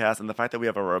Ramona on a cast, and the fact that we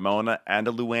have a Ramona and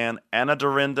a Luann and a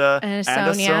Dorinda and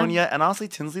a Sonia, and honestly,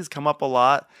 Tinsley's come up a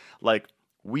lot. Like,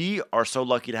 we are so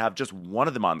lucky to have just one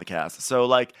of them on the cast. So,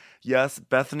 like, yes,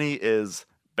 Bethany is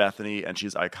Bethany, and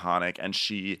she's iconic, and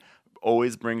she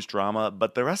always brings drama,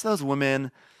 but the rest of those women...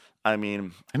 I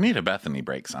mean, I need a Bethany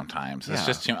break sometimes. It's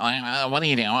just too, what are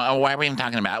you doing? What are we even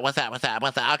talking about? What's that?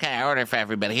 Okay, I ordered for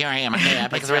everybody. Here I am.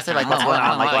 Because we're like, what's going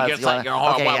on? Like, okay, I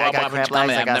got crab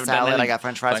legs, I got salad, I got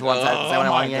French fries. Does anyone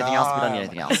want anything else? We don't need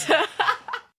anything else.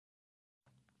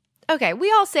 Okay,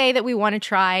 we all say that we want to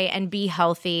try and be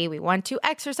healthy. We want to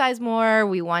exercise more.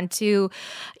 We want to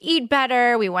eat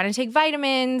better. We want to take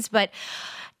vitamins, but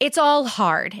it's all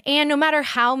hard. And no matter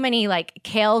how many like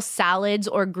kale salads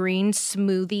or green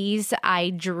smoothies I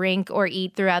drink or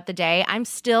eat throughout the day, I'm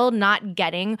still not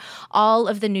getting all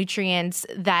of the nutrients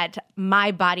that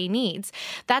my body needs.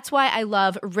 That's why I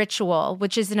love Ritual,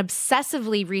 which is an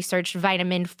obsessively researched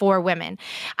vitamin for women.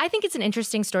 I think it's an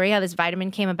interesting story how this vitamin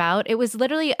came about. It was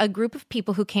literally a group of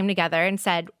people who came together and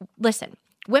said, listen,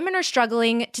 women are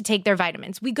struggling to take their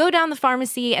vitamins. We go down the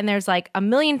pharmacy and there's like a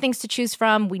million things to choose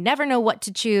from. We never know what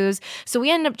to choose. So we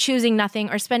end up choosing nothing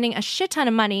or spending a shit ton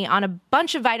of money on a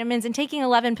bunch of vitamins and taking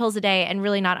 11 pills a day and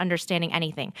really not understanding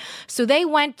anything. So they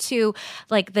went to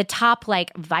like the top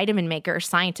like vitamin maker,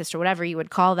 scientist or whatever you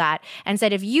would call that, and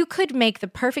said, if you could make the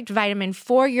perfect vitamin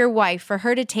for your wife, for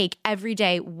her to take every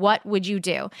day, what would you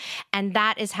do? And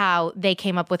that is how they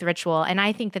came up with Ritual. And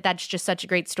I think that that's just such a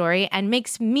great story and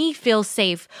makes me feel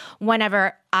safe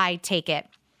whenever I take it.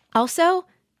 Also,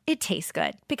 it tastes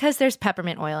good because there's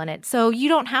peppermint oil in it. So you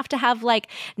don't have to have like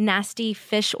nasty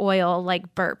fish oil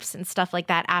like burps and stuff like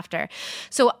that after.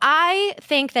 So I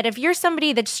think that if you're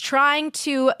somebody that's trying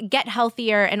to get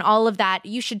healthier and all of that,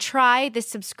 you should try this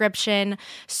subscription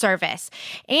service.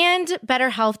 And better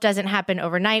health doesn't happen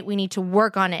overnight. We need to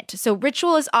work on it. So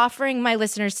Ritual is offering my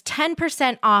listeners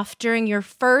 10% off during your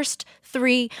first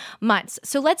 3 months.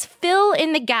 So let's fill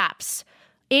in the gaps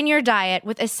in your diet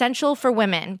with Essential for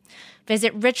Women.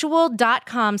 Visit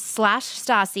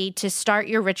ritual.com/Stassi to start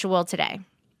your ritual today.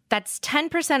 That's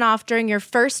 10% off during your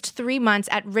first 3 months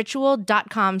at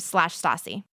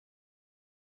ritual.com/Stassi.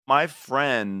 My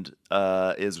friend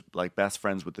is like best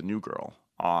friends with the new girl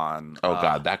on. Oh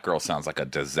God, that girl sounds like a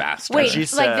disaster. Wait, She like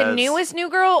says- the newest new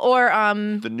girl or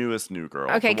the newest new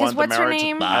girl. Okay, The one- 'cause what's her married to-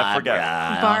 name? I forget.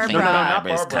 Barbara. No, not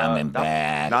Barbara's Barbara. coming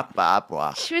back. Not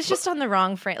Barbara. She was just on the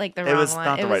wrong frame, like the It wrong was one.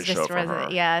 not the it right was just show for her.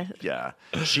 Yeah.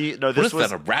 This What is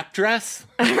was that, a wrap dress?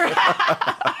 the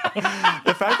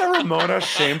fact that Mona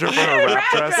shamed her for her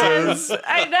wrap dresses.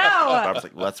 I know. I was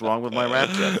like, what's wrong with my wrap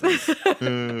dresses?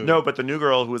 No, but the new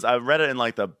girl I read it in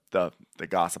like the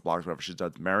gossip blogs, whatever. She's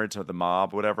Married to the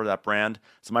Mob, whatever, that brand.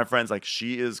 So my friend's like,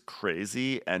 she is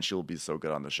crazy and she'll be so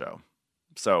good on the show.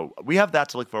 So we have that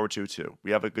to look forward to, too.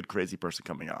 We have a good crazy person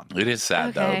coming on. It is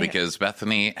sad, though, because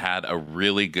Bethany had a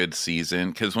really good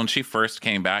season. Because when she first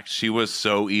came back, she was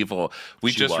so evil.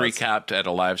 We just recapped at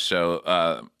a live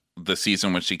show the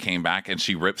season when she came back, and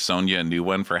she ripped Sonia a new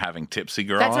one for having Tipsy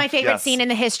Girl. That's my favorite scene in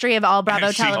the history of all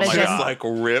Bravo television. She just like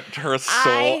ripped her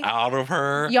soul out of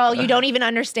her. Y'all, you don't even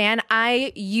understand.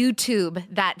 I YouTube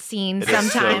that scene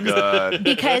sometimes so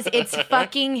because it's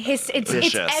fucking it's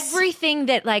everything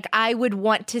that like I would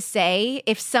want to say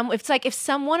if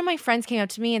one of my friends came up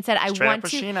to me and said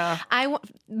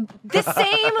the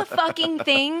same fucking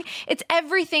thing. It's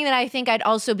everything that I think I'd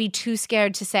also be too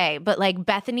scared to say. But like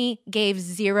Bethany gave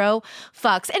zero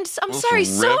fucks. And I'm sorry,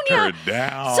 Sonia.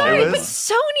 But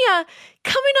Sonia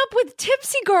coming up with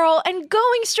Tipsy Girl and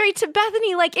going straight to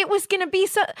Bethany like it was going to be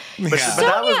so. But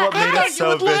that was what made it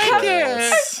so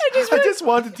vicious. I just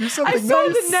wanted to do something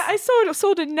nice. I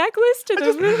sold a necklace to I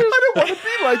didn't want to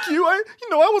be like you. I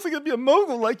wasn't going to be a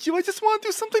mogul like you. I just want to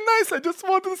do something nice. I just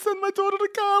wanted to send my daughter to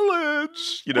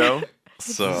college. You know?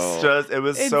 It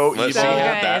was so evil. She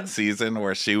had that season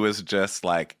where she was just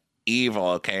like, evil,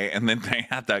 okay? And then they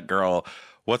had that girl,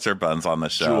 what's her buns on the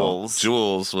show?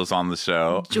 Jules was on the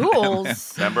show.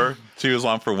 Jules. Remember? She was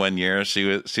on for 1 year.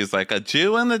 She's like a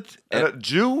Jew and a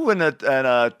Jew and an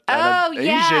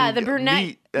Asian the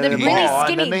brunette. The really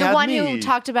skinny, the one who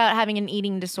talked about having an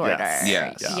eating disorder.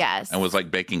 Yes. And was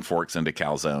like baking forks into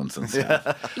calzones and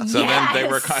stuff. So then they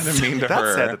were kind of mean to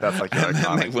her. That's like and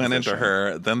then they went into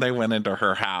her. Then they went into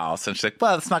her house, and she's like,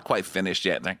 "Well, it's not quite finished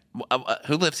yet." Like,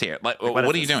 who lives here? Like,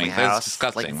 what are you doing? That's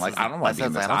disgusting. Like, I don't want to be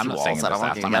in this. I'm not staying in this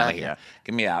house. I'm out of here.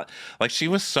 Get me out. Like, she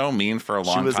was so mean for a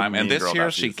long time. And this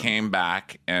year she came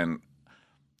back and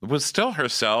was still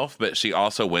herself, but she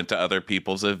also went to other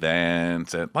people's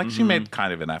events and she made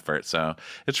kind of an effort. So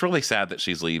it's really sad that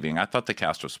she's leaving. I thought the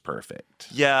cast was perfect.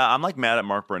 Yeah, I'm like mad at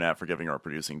Mark Burnett for giving her a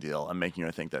producing deal and making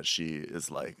her think that she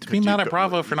is like. To be mad at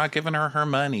Bravo for not giving her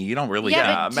money. You don't really.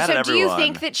 Yeah, mad at everyone. Do you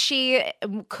think that she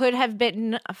could have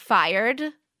been fired?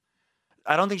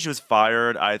 I don't think she was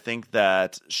fired. I think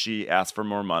that she asked for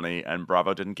more money and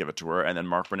Bravo didn't give it to her. And then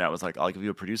Mark Burnett was like, I'll give you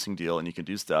a producing deal and you can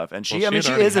do stuff. And she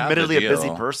is admittedly a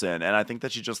busy person. And I think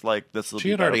that she just like, this will be better.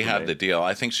 She had already had the deal.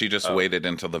 I think she just waited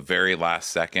until the very last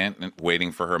second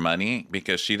waiting for her money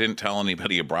because she didn't tell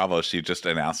anybody at Bravo. She just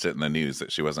announced it in the news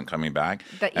that she wasn't coming back.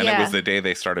 It was the day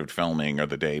they started filming or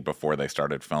the day before they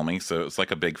started filming. So it was like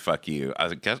a big fuck you.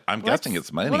 I'm guessing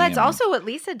it's money. Well, that's also what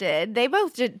Lisa did. They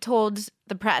both told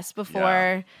the press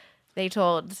before they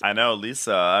told. I know,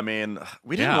 Lisa. I mean,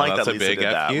 we didn't like that Lisa did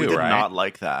that. We did not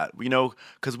like that. You know,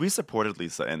 because we supported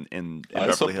Lisa in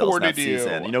Beverly Hills that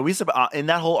season. You know, in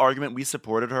that whole argument, we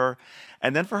supported her.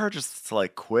 And then for her just to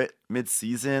like quit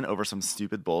mid-season over some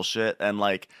stupid bullshit. And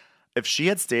like, if she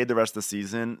had stayed the rest of the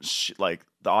season, like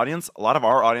the audience, a lot of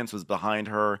our audience was behind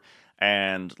her.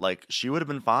 And, like, she would have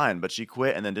been fine, but she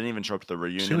quit and then didn't even show up to the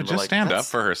reunion. She would just stand up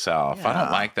for herself. Yeah. I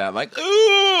don't like that. Like,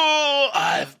 ooh,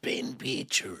 I've been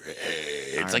betrayed.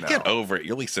 It's like, get over it.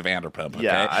 You're Lisa Vanderpump, okay?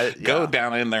 Yeah, Go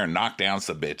down in there and knock down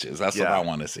some bitches. That's what I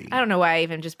want to see. I don't know why I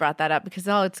even just brought that up, because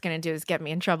all it's going to do is get me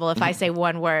in trouble if I say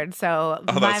one word. So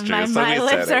my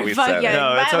lips are fucking.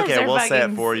 No, it's okay. We'll say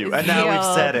it for you. And now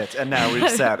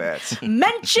we've said it.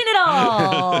 Mention it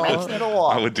all.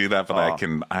 I would do that, but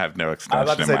I have no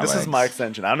extension in my legs. My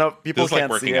extension. I don't know if people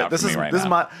can't see it. This is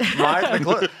my like,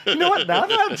 look, you know what? Now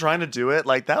that I'm trying to do it,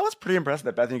 like that was pretty impressive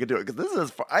that Bethany could do it because this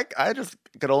is I just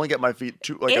could only get my feet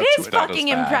to like. It is fucking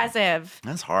impressive.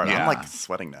 That's hard. Yeah. I'm like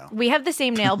sweating now. We have the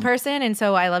same nail person, and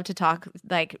so I love to talk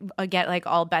get like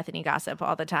all Bethany gossip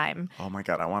all the time. Oh my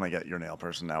god, I want to get your nail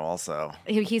person now also.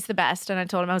 He's the best, and I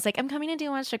told him I was like, I'm coming to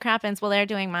do one to Crappens. Well, they're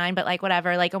doing mine, but like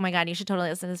whatever. Like, oh my god, you should totally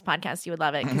listen to this podcast. You would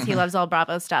love it because he loves all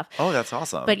Bravo stuff. Oh, that's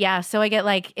awesome. But yeah, so I get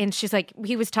like, and she's like,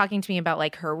 he was talking to me about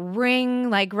like her ring,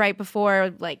 like right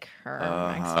before like her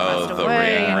ex passed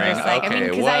away. Ring. Like, okay, I mean,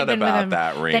 because I've been with him,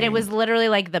 that it was literally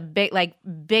like the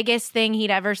biggest thing he'd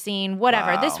ever seen.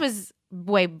 Whatever. Wow. This was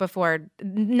way before.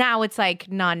 Now it's like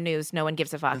non-news. No one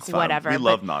gives a fuck. Whatever. We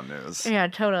love non-news. Yeah,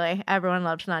 totally. Everyone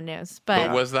loved non-news.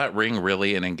 But was that ring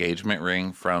really an engagement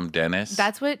ring from Dennis?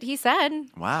 That's what he said.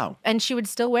 Wow. And she would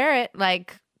still wear it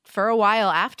like for a while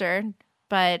after,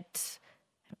 but.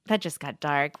 That just got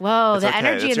dark. Whoa, the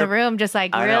energy in the room just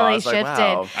really shifted.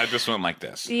 Wow. I just went like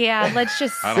this. Yeah, let's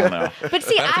just. I don't know. But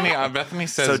see, Bethany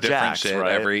says different shit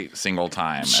every single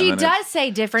time. She does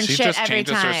say different shit every time. She just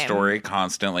changes her story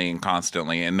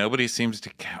constantly, and nobody seems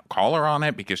to call her on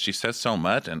it because she says so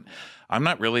much. And I'm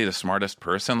not really the smartest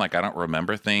person. Like, I don't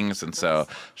remember things. And so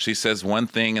she says one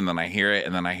thing, and then I hear it,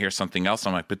 and then I hear something else.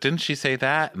 I'm like, but didn't she say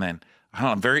that? And then I don't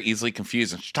know, I'm very easily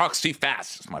confused, and she talks too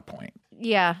fast is my point.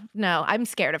 Yeah, no, I'm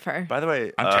scared of her. By the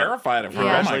way, I'm terrified of her.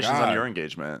 Congratulations on your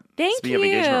engagement. Speaking of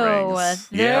engagement rings.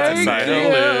 Yeah, it's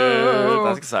exciting.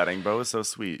 That's exciting. Bo is so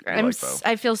sweet.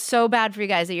 I feel so bad for you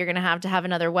guys that you're going to have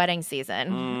another wedding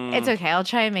season. It's okay. I'll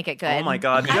try and make it good. Oh my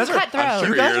God. You guys are cutthroat.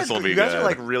 You guys are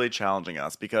like really challenging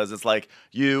us because it's like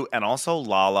you and also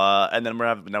Lala, and then we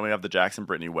have the Jackson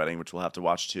Brittany wedding, which we'll have to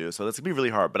watch too. So that's going to be really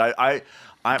hard. But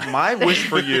my wish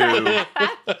for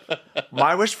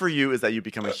you is that you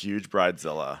become a huge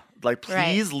bridezilla. Like,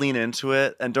 please lean into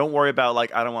it and don't worry about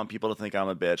like, I don't want people to think I'm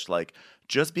a bitch. Like,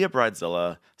 just be a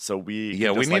bridezilla. So we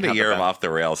need a year of off the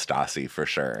rails, Stassi, for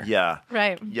sure. Yeah.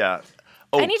 Right. Yeah.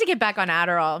 I need to get back on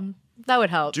Adderall. That would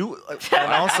help. And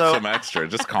also some extra.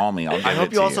 Just call me. I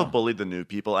hope you also bullied the new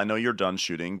people. I know you're done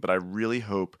shooting, but I really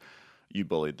hope you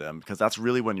bullied them because that's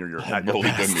really when you're at your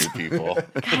bullied best. the new people.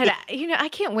 God, I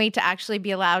can't wait to actually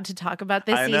be allowed to talk about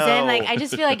this season. Like, I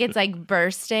just feel like it's like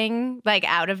bursting like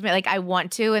out of me. Like, I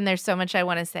want to, and there's so much I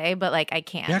want to say, but like I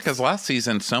can't. Yeah, because last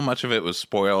season, so much of it was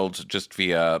spoiled just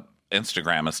via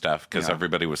Instagram and stuff because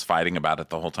everybody was fighting about it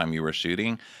the whole time you were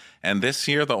shooting. And this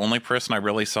year, the only person I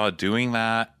really saw doing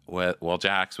that,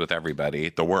 Jax with everybody,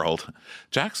 the world.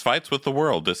 Jax fights with the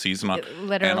world this season.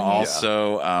 Literally. And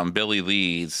also Billy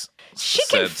Lee's. She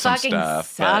can fucking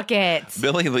suck it.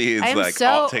 Billy Lee's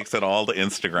takes it all to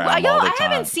Instagram all the time. I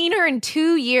haven't seen her in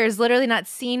 2 years, literally not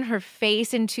seen her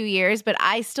face in 2 years, but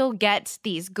I still get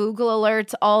these Google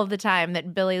alerts all the time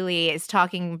that Billy Lee is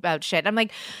talking about shit. I'm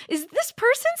like, is this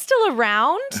person still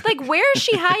around? Like, where is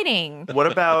she hiding?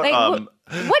 What about... Like,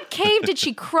 what cave did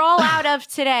she crawl out of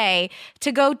today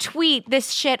to go tweet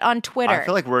this shit on Twitter? I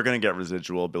feel like we're going to get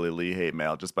residual Billy Lee hate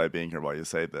mail just by being here while you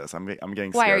say this. I'm getting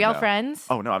scared. Why, are y'all now. friends?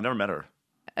 Oh, no, I've never met her.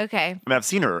 Okay. I mean, I've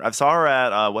seen her. I saw her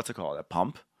at, what's it called? At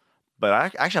Pump.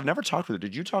 But I've never talked with her.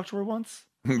 Did you talk to her once?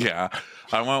 Yeah.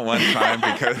 I went one time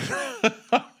because...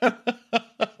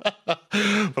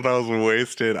 But I was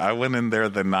wasted. I went in there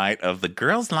the night of the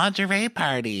girls' lingerie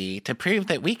party to prove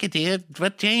that we could do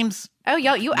what James... Oh,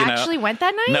 you actually went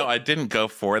that night? No, I didn't go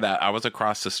for that. I was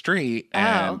across the street,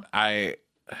 and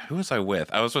who was I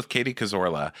with? I was with Katie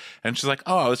Cazorla, and she's like,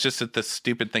 oh, I was just at this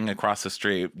stupid thing across the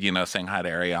street, saying hi to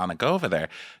Ariana. Go over there.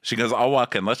 She goes, I'll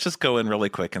walk in. Let's just go in really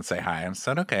quick and say hi. I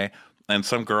said, okay. And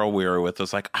some girl we were with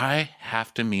was like, I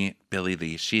have to meet Billy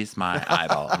Lee. She's my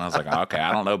idol. And I was like, okay,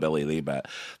 I don't know Billy Lee, but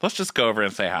let's just go over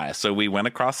and say hi. So we went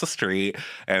across the street,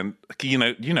 and you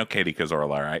know Katie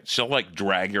Cazorla, right? She'll like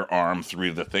drag your arm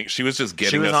through the thing. She was just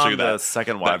getting us through the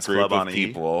Second Wives group Club of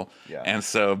people. Yeah. And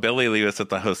so Billy Lee was at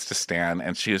the hostess stand,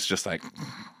 and she was just like,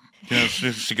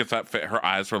 she gets that fit. Her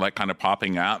eyes were like kind of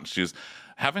popping out, and she was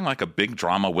having like a big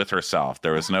drama with herself.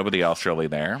 There was nobody else really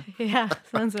there. Yeah,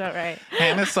 sounds about right.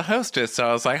 And it's the hostess, so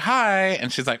I was like, hi.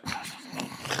 And she's like,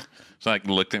 she like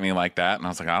looked at me like that, and I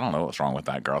was like, I don't know what's wrong with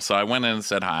that girl. So I went in and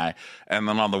said hi. And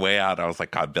then on the way out, I was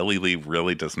like, God, Billy Lee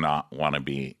really does not want to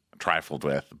be trifled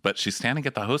with. But she's standing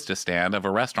at the hostess stand of a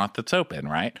restaurant that's open,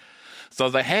 right? So I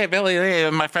was like, hey, Billy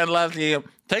Lee, my friend loves you.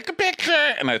 Take a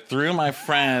picture. And I threw my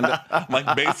friend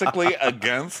like basically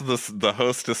against the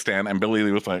hostess stand. And Billy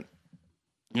Lee was like,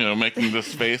 making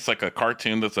this face like a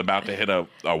cartoon that's about to hit a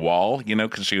wall,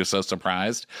 because she was so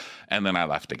surprised. And then I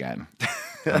left again.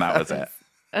 And that was it.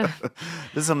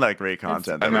 This is some like great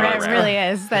content. It really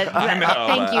is.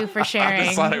 Thank you for sharing. I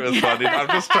just thought it was funny. I'm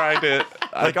just trying to.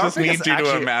 I just need you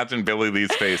to imagine Billy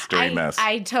Lee's face doing this.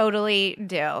 I totally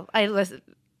do. I listen.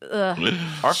 Ugh.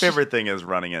 Our favorite thing is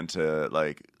running into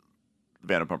like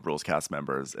Vanderpump Rules cast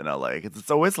members in LA. It's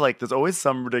always like there's always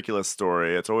some ridiculous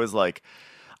story. It's always like,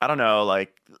 I don't know,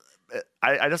 like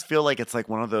I just feel like it's like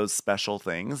one of those special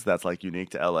things that's like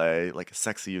unique to LA, like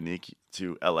sexy unique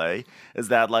to LA, is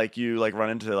that like you like run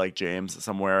into like James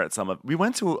somewhere at we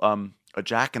went to a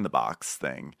Jack in the Box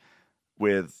thing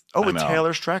with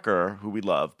Taylor Strecker, who we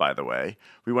love, by the way.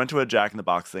 We went to a Jack in the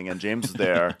Box thing and James was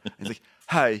there. He's like,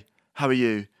 hey, how are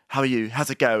you? how are you? How's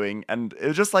it going? And it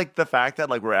was just like the fact that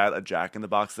like we're at a Jack in the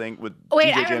Box thing with Wait,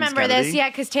 DJ I James remember Kennedy. this. Yeah,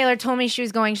 because Taylor told me she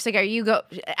was going. She's like, "Are you go?"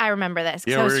 I remember this.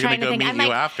 Yeah, I was we were trying gonna to go think. meet I'm you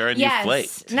like, after, and yes. you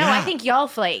flaked. No, I think y'all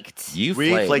flaked. You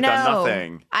We flaked. flaked on No,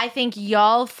 nothing. I think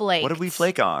y'all flaked. What did we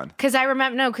flake on? Because I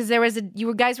remember, no, because there was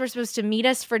you guys were supposed to meet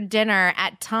us for dinner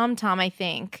at Tom Tom, I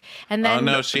think, and then Oh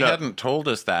no, she hadn't told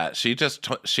us that. She just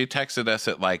she texted us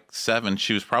at like 7.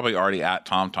 She was probably already at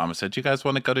Tom Tom and said, "Do you guys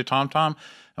want to go to Tom Tom?"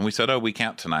 And we said, "Oh, we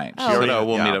can't tonight." She said, "Oh,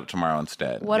 we'll meet up tomorrow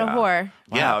instead." What a whore.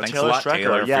 Yeah, Wow, thanks Taylor a lot, Strecker.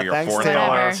 Taylor, Yeah, for your thanks, forethought.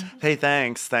 Taylor. Whatever. Hey,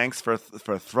 thanks for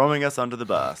throwing us under the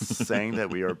bus, saying that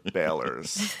we are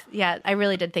bailers. Yeah, I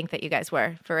really did think that you guys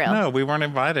were, for real. No, we weren't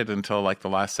invited until like the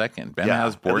last second. Ben Yeah,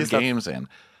 has at board least that's- games and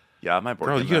Yeah, my board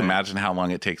girl, game you night. imagine how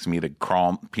long it takes me to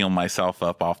peel myself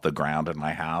up off the ground in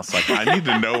my house. Like I need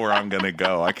to know where I'm going to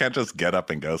go. I can't just get up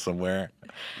and go somewhere.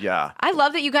 Yeah, I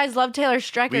love that you guys love Taylor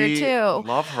Strecker, we too.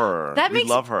 love her. That we makes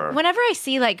love her. Whenever I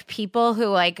see like people who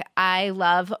like I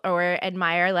love or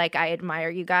admire, like I admire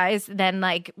you guys, then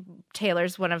like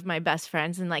Taylor's one of my best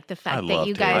friends, and like the fact that love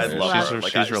you Taylor. I guys love She's her. a-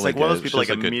 Like, she's it's really like one of those good. people She's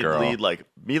like a good girl.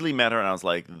 immediately met her, and I was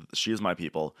like, she's my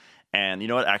people. And you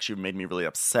know what actually made me really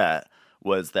upset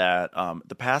was that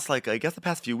the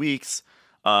past few weeks,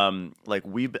 like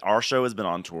our show has been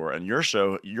on tour, and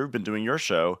you've been doing your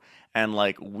show, and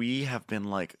like we have been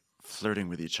like flirting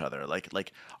with each other, like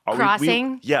are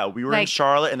Crossing? we were in Like,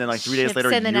 Charlotte, and then like 3 days ships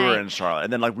later in the you were night. in Charlotte,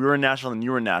 and then like we were in Nashville, and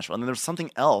you were in Nashville, and then there was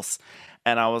something else,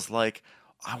 and I was like,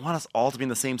 I want us all to be in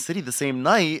the same city the same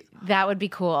night, that would be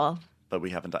cool. but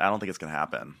we haven't. I don't think it's gonna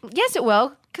happen. Yes, it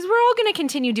will, because we're all going to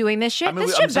continue doing this shit. I mean,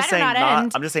 this I'm shit just better saying not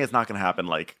end. I'm just saying it's not gonna happen.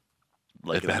 Like It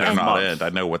in the better next not month. end. I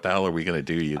know what the hell are we going to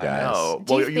do, you guys? I know.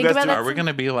 Do you Well, think guys about do. that Are we going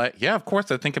to be like, yeah, of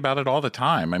course, I think about it all the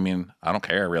time. I mean, I don't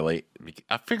care really.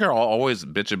 I figure I'll always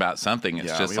bitch about something. It's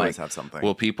Yeah, just we like, always have something.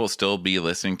 will people still be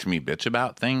listening to me bitch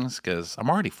about things? Because I'm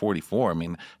already 44. I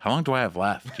mean, how long do I have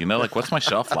left? You know, like, what's my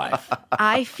shelf life?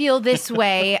 I feel this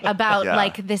way about Yeah.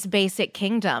 like this basic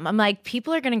kingdom. I'm like,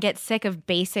 people are going to get sick of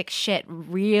basic shit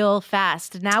real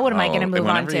fast. Now what am I going to move on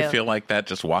Whenever you to? feel like that,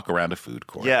 just walk around a food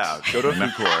court. Yeah, go to a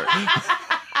food court.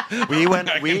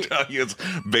 I can tell you, it's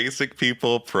basic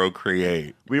people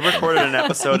procreate. We recorded an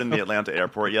episode in the Atlanta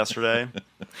airport yesterday.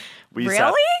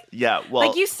 Really? Yeah. Well,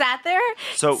 Like you sat there?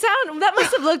 So- that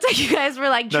must have looked like you guys were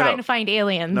like trying to find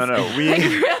aliens. No.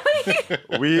 Really?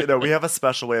 we have a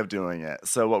special way of doing it.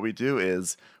 So what we do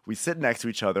is we sit next to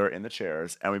each other in the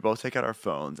chairs, and we both take out our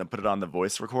phones and put it on the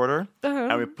voice recorder,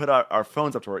 and we put our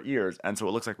phones up to our ears, and so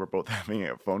it looks like we're both having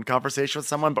a phone conversation with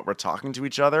someone, but we're talking to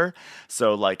each other.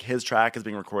 So like his track is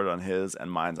being recorded on his,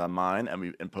 and mine's on mine, and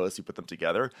we in post we put them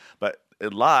together. But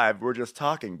in live, we're just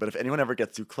talking. But if anyone ever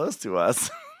gets too close to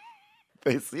us,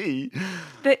 they see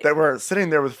that we're sitting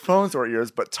there with phones to our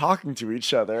ears, but talking to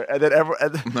each other. And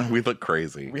then We look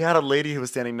crazy. we had a lady who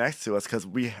was standing next to us because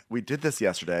we did this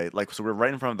yesterday. Like, so we're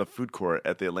right in front of the food court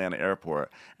at the Atlanta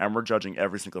airport, and we're judging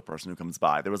every single person who comes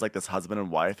by. There was like this husband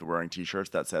and wife wearing T-shirts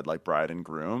that said like bride and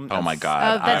groom. Oh my And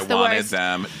God. Oh, that's I the wanted worst.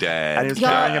 them dead. And he was Y'all,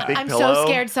 carrying a big I'm pillow. so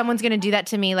scared someone's going to do that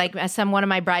to me, like as one of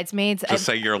my bridesmaids. Just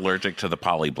say you're allergic to the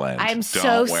poly blend. I'm Don't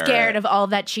so wear scared it. of all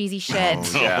that cheesy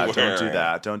shit. Yeah, wear don't do it.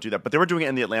 that. Don't do that. But they were doing it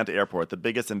in the Atlanta airport, the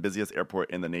biggest and busiest airport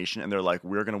in the nation. And they're like,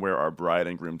 we're going to wear our bride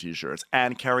and groom T-shirts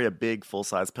and carry a big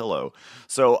full-size pillow.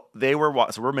 So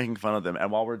so we're making fun of them.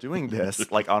 And while we're doing this,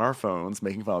 like on our phones,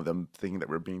 making fun of them, thinking that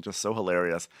we're being just so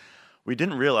hilarious, we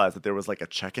didn't realize that there was like a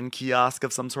check-in kiosk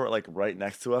of some sort, like right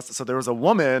next to us. So there was a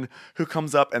woman who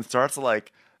comes up and starts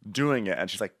like doing it. And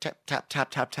she's like, tap, tap,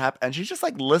 tap, tap, tap. And she's just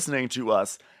like listening to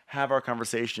us have our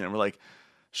conversation. And we're like,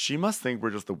 she must think we're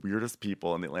just the weirdest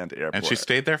people in the Atlanta airport. And she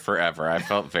stayed there forever. I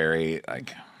felt very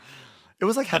like It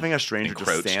was like having a stranger just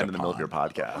encroached stand in the middle of your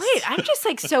upon. podcast. Wait, I'm just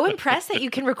like so impressed that you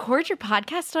can record your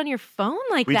podcast on your phone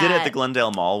like We that. did it at the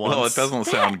Glendale Mall once. well, it doesn't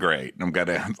sound great. I'm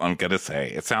gonna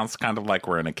say it sounds kind of like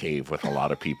we're in a cave with a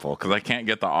lot of people because I can't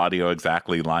get the audio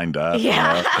exactly lined up.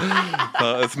 Yeah. You know?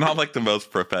 So it's not like the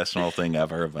most professional thing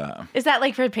ever, but Is that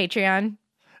like for Patreon?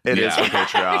 It is for Yeah.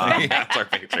 Patreon. yeah, it's our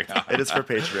Patreon. It is for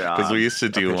Patreon. Because we used to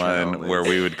do Patreon one only. where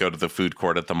we would go to the food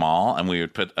court at the mall and we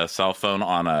would put a cell phone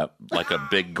on a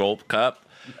big gulp cup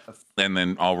and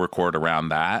then I'll record around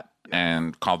that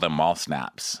and call them mall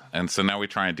snaps. And so now we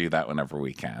try and do that whenever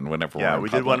we can, whenever we're Yeah, in we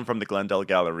did public. one from the Glendale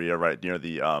Galleria right near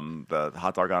the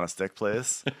hot dog on a stick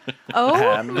place. Oh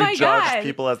And we my judged god!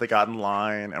 people as they got in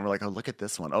line, and we're like, "Oh, look at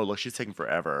this one! Oh, look, she's taking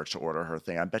forever to order her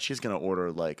thing. I bet she's gonna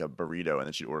order like a burrito, and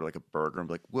then she'd order like a burger, and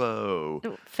be like, whoa!"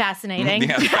 Fascinating.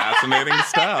 Yeah, fascinating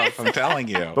stuff. I'm telling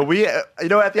you. But we, at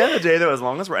the end of the day, though, as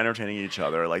long as we're entertaining each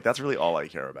other, that's really all I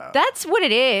care about. That's what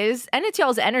it is, and it's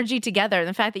y'all's energy together. And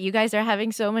the fact that you guys are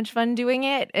having so much fun fun doing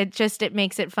it. It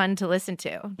makes it fun to listen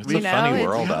to. It's a funny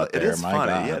world out there. It is my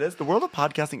funny. God. Yeah, it is. The world of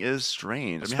podcasting is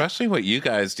strange. Especially what you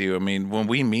guys do. I mean, when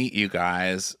we meet you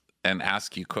guys and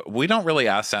ask you, we don't really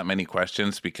ask that many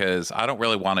questions because I don't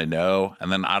really want to know.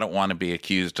 And then I don't want to be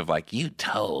accused of like, you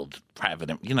told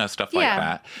private, stuff like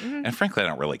that. Mm-hmm. And frankly, I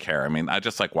don't really care. I mean, I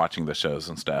just like watching the shows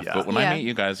and stuff. Yeah. But when I meet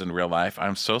you guys in real life,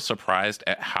 I'm so surprised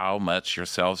at how much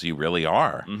yourselves you really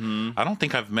are. Mm-hmm. I don't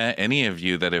think I've met any of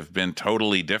you that have been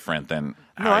totally different than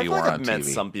how you are on TV. I've met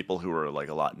some people who are like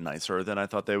a lot nicer than I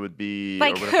thought they would be.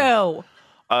 Like who?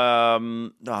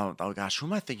 Oh gosh, who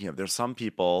am I thinking of? There's some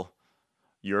people.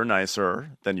 You're nicer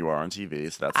than you are on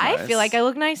TV, so that's nice. I feel like I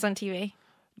look nice on TV.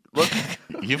 Look,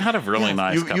 you've had a really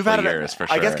nice couple of years for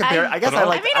sure. I guess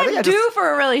I'm due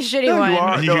for a really shitty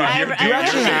one. You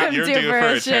are. You're due for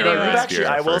a terrorist.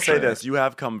 I will say this: you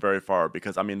have come very far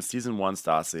because season 1,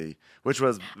 Stassi, which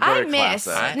was very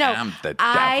classic. I am the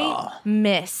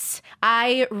devil.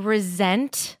 I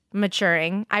resent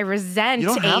maturing. I resent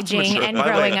aging and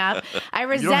growing up. I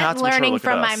resent learning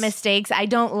from my mistakes. I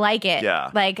don't like it. Yeah.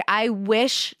 Like, I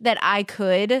wish that I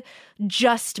could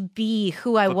just be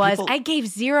who I was. I gave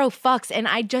zero fucks, and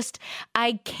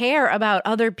I care about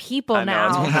other people now.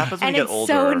 That's what happens when you get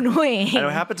older. So annoying. And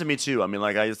it happened to me too.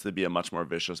 I used to be a much more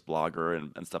vicious blogger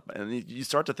and stuff. And you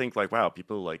start to think like, wow,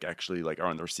 people like actually like are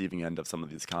on the receiving end of some of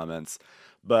these comments.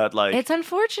 But like, it's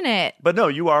unfortunate. But no,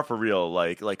 you are for real.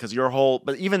 Like, because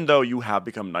but even though you have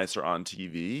become nicer on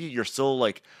TV, you're still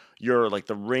like,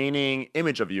 the reigning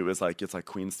image of you is like, it's like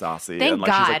Queen Stassi. Thank and like,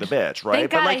 God. she's like the bitch, right?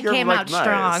 Thank God like, I came out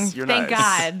strong. You're Thank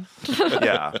nice. God.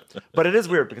 Yeah. But it is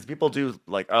weird because people do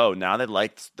like, oh, now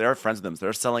they're friends with them. So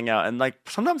they're selling out. And like,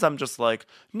 sometimes I'm just like,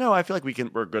 no, I feel like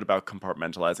we're good about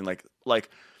compartmentalizing. Like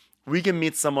we can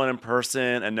meet someone in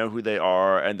person and know who they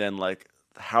are. And then like,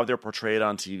 how they're portrayed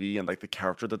on TV and like the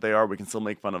character that they are, we can still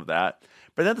make fun of that.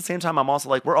 But then at the same time,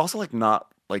 we're also like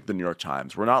not like the New York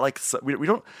Times. We're not like we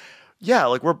don't. Yeah,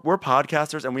 like we're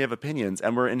podcasters and we have opinions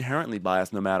and we're inherently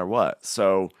biased no matter what.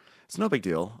 So it's no big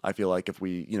deal. I feel like if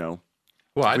we,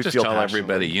 well, I just tell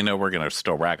everybody, we're gonna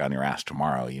still rag on your ass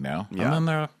tomorrow, Yeah. And then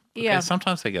they're okay.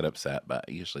 Sometimes they get upset, but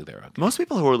usually they're okay. Most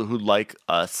people who like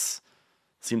us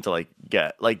seem to like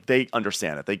get like they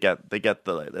understand it. They get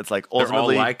it's like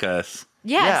ultimately they're all like us.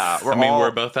 Yes. Yeah,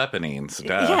 we're both Eponines,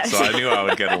 yes. So I knew I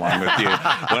would get along with you.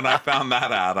 When I found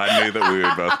that out, I knew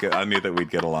that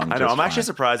we'd get along. I know. I'm actually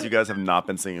surprised you guys have not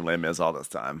been singing Les Mis all this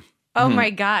time. Oh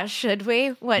my gosh, should we?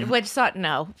 Which song?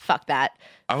 No, fuck that.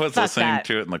 I was listening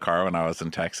to it in the car when I was in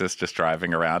Texas, just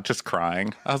driving around, just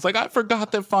crying. I was like, I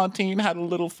forgot that Fontaine had a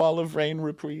little Fall of Rain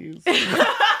reprise. It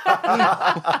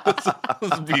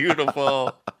was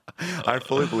beautiful. I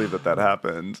fully believe that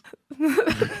happened.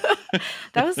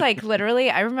 That was like literally,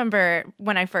 I remember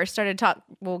when I first started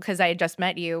because I had just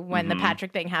met you when the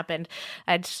Patrick thing happened.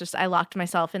 I locked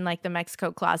myself in like the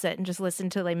Mexico closet and just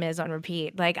listened to Les Mis on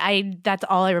repeat. Like that's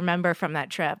all I remember from that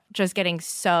trip. Just getting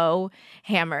so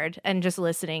hammered and just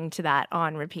listening to that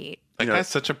on repeat. That guy's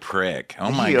such a prick.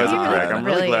 Oh my God. He is a prick. I'm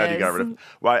really glad you got rid of him.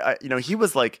 Well, he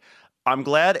was like, I'm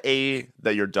glad,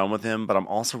 that you're done with him, but I'm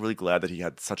also really glad that he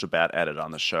had such a bad edit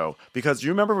on the show. Because you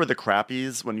remember with the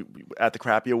Crappies, at the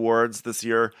Crappie Awards this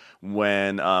year,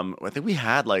 when I think we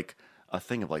had like a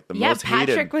thing of like the most hated.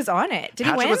 Yeah, Patrick was on it. Did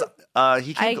Patrick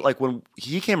he win? When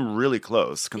he came really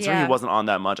close, considering he wasn't on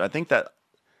that much. I think I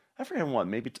forget who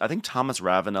won. I think Thomas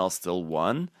Ravenel still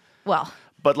won. Well.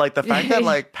 But like the fact that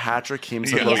like Patrick came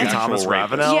so close to Thomas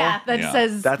Ravenel. Yeah,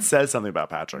 that says something about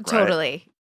Patrick, right? Totally.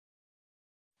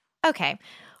 Okay,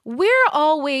 we're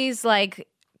always like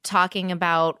talking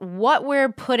about what we're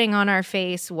putting on our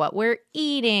face, what we're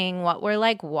eating, what we're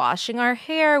like washing our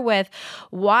hair with.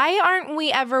 Why aren't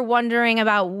we ever wondering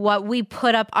about what we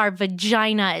put up our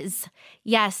vaginas?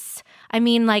 Yes, I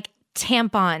mean like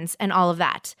tampons and all of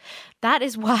that. That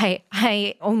is why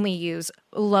I only use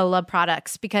Lola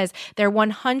products, because they're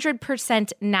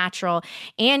 100% natural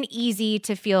and easy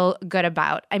to feel good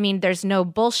about. I mean, there's no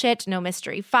bullshit, no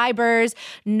mystery fibers,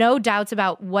 no doubts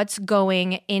about what's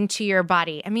going into your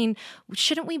body. I mean,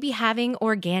 shouldn't we be having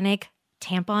organic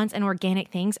tampons and organic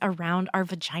things around our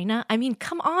vagina? I mean,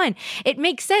 come on. It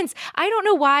makes sense. I don't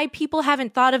know why people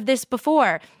haven't thought of this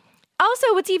before.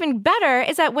 Also, what's even better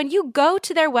is that when you go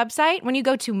to their website, when you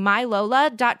go to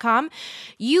mylola.com,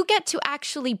 you get to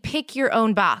actually pick your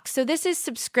own box. So this is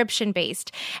subscription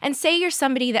based. And say you're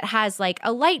somebody that has like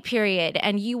a light period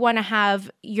and you want to have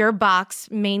your box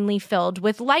mainly filled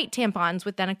with light tampons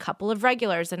with then a couple of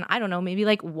regulars and I don't know, maybe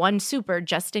like one super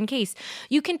just in case.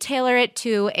 You can tailor it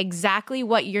to exactly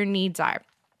what your needs are.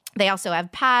 They also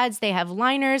have pads, they have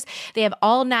liners, they have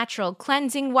all natural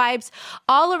cleansing wipes,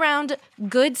 all around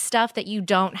good stuff that you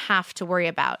don't have to worry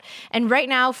about. And right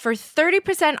now, for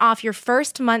 30% off your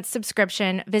first month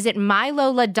subscription, visit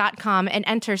mylola.com and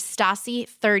enter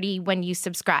Stassi30 when you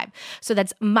subscribe. So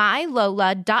that's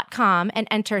mylola.com and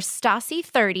enter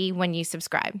Stassi30 when you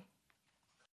subscribe.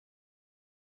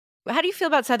 How do you feel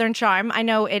about Southern Charm? I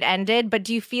know it ended, but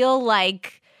do you feel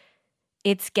like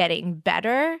it's getting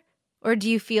better? Or do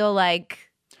you feel like...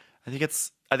 I think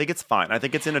it's fine. I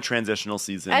think it's in a transitional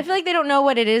season. I feel like they don't know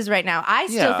what it is right now. I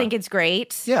still think it's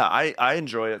great. Yeah, I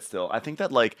enjoy it still. I think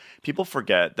that like people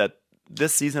forget that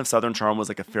this season of Southern Charm was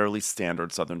like a fairly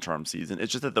standard Southern Charm season.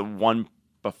 It's just that the one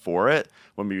before it,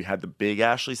 when we had the big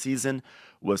Ashley season,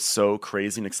 was so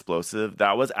crazy and explosive.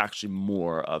 That was actually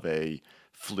more of a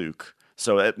fluke.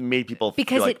 So it made people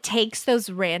because feel like, it takes those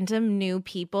random new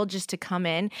people just to come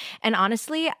in. And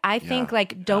honestly, I think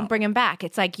don't bring him back.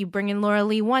 It's like you bring in Laura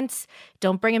Lee once,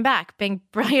 don't bring him back.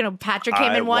 Patrick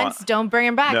came in once, don't bring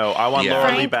him back. No, I want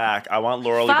Laura Lee back. I want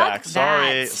Laura Lee back.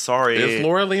 Sorry. Is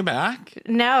Laura Lee back?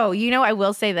 No, I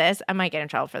will say this. I might get in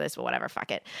trouble for this, but whatever, fuck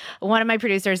it. One of my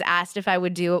producers asked if I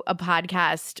would do a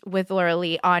podcast with Laura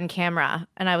Lee on camera.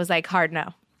 And I was like, hard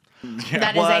no. Yeah.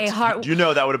 That is a hard.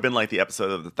 That would have been like the episode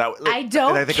of that. Like, I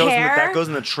don't care. That goes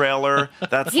in the trailer.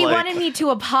 That's he wanted me to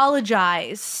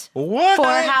apologize for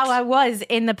how I was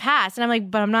in the past, and I'm like,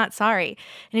 but I'm not sorry. And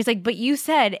he's like, but you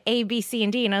said A, B, C,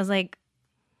 and D, and I was like,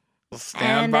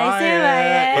 stand by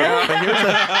it. But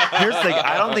here's the thing.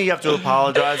 I don't think you have to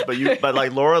apologize, but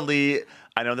like Laura Lee.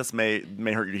 I know this may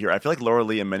hurt you to hear. I feel like Laura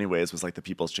Lee in many ways was like the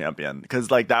people's champion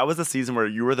because like that was the season where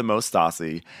you were the most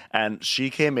Stassi and she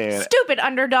came in. Stupid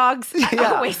underdogs. I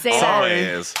always say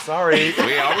that. Sorry.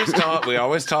 We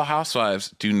always tell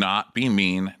housewives, do not be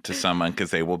mean to someone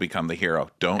because they will become the hero.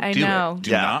 Don't do it. Do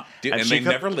not do it. And they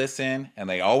never listen and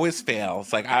they always fail.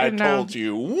 It's like I told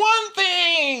you one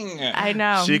thing. I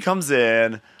know. She comes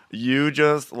in, you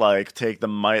just like take the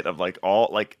might of like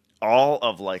all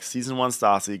of like season 1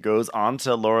 Stassi goes on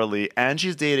to Laura Lee and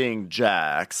she's dating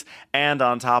Jax, and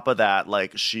on top of that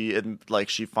she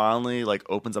finally like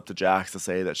opens up to Jax to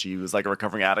say that she was like a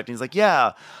recovering addict, and he's like,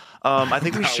 I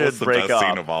think we should break up. That was the best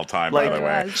scene of all time, by the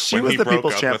way. She when was he the broke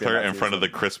people's up champion with her in front of the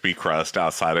crispy crust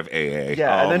outside of AA.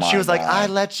 Yeah, and then she was like, I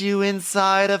let you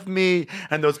inside of me,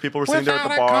 and those people were sitting there at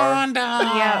the bar.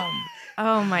 Condom. Yeah.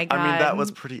 Oh my God. I mean, that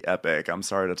was pretty epic. I'm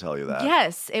sorry to tell you that.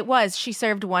 Yes, it was. She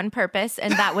served one purpose,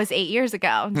 and that was 8 years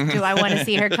ago. Do I want to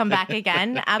see her come back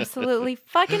again? Absolutely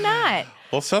fucking not.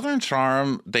 Well, Southern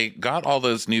Charm, they got all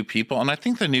those new people, and I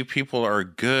think the new people are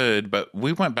good, but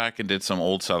we went back and did some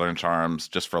old Southern Charms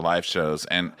just for live shows,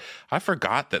 and I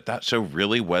forgot that show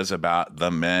really was about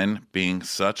the men being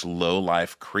such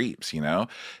low-life creeps,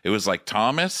 It was like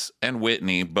Thomas and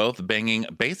Whitney both banging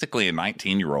basically a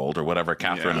 19-year-old or whatever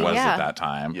Catherine was at that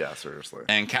time. Yeah, seriously.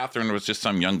 And Catherine was just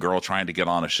some young girl trying to get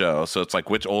on a show, so it's like,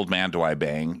 which old man do I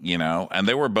bang, And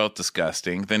they were both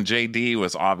disgusting. Then JD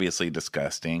was obviously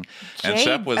disgusting. And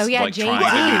Shep was trying to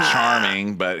be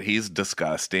charming, but he's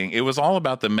disgusting. It was all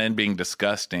about the men being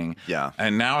disgusting. Yeah.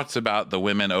 And now it's about the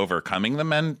women overcoming the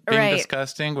men being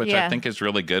disgusting, which I think is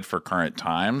really good for current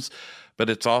times. But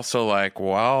it's also like,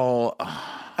 well...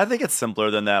 I think it's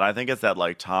simpler than that. I think it's that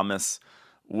like Thomas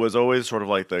was always sort of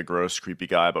like the gross, creepy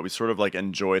guy, but we sort of like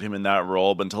enjoyed him in that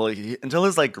role. But until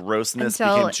his like grossness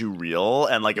became too real,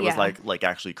 and like it was like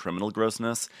actually criminal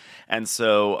grossness. And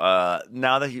so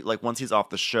now that he once he's off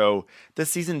the show,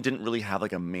 this season didn't really have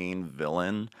like a main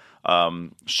villain.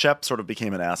 Shep sort of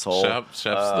became an asshole. Shep's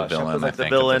the villain. Shep was like the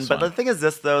villain. But the thing is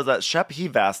this though, is that Shep, he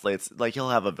vacillates. Like he'll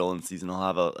have a villain season, he'll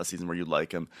have a season where you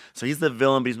like him. So he's the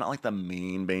villain, but he's not like the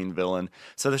main villain.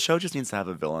 So the show just needs to have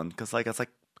a villain because like it's like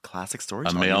classic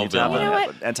storytelling. A male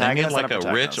villain. They need like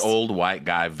a rich old white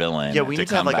guy villain. Yeah, we need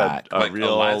to have like a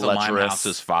real Eliza lecherous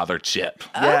Limehouse's father, Chip.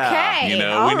 Okay, we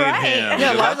need him.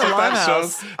 Yeah,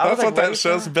 that's what that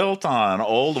show's built on.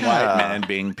 Old white men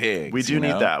being pigs. We do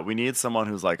need that. We need someone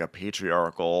who's like a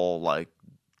patriarchal like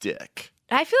dick.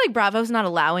 I feel like Bravo's not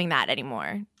allowing that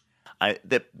anymore.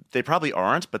 They probably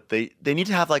aren't, but they need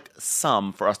to have like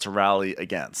some for us to rally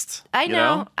against. I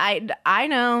know. I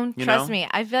know. Trust me.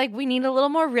 I feel like we need a little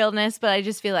more realness, but I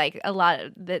just feel like a lot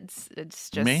of it's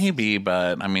just maybe.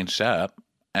 But I mean, Shep,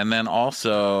 and then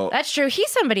also that's true. He's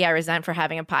somebody I resent for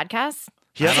having a podcast.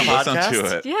 He has a podcast.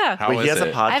 To it. Yeah. Wait, he has a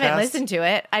podcast. I haven't listened to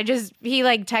it. He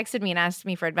like texted me and asked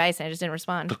me for advice, and I just didn't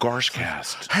respond. The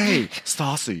Garshcast. Hey,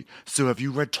 Stassi. So have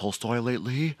you read Tolstoy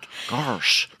lately?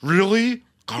 Gosh, really?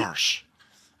 Gosh.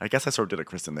 I guess I sort of did a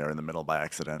Kristen there in the middle by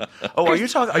accident. Oh, are you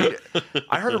talking?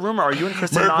 I heard a rumor. Are you and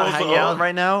Kristen not hanging out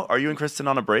right now? Are you and Kristen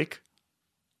on a break?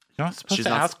 You're not supposed to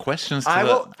ask questions. I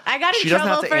got in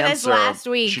trouble for this last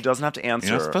week. She doesn't have to answer.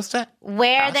 You're not supposed to.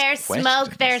 Where there's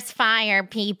smoke, there's fire,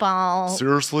 people.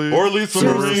 Seriously? Or Lisa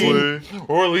Marie.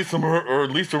 Or Lisa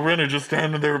Rinna just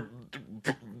standing there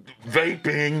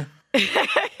vaping.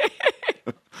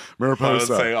 Mariposa. I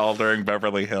would say all during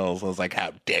Beverly Hills. I was like,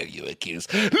 how dare you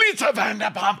accuse Lisa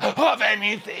Vanderpump of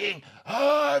anything?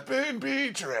 I've been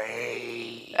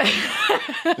betrayed.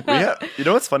 You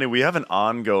know what's funny? We have an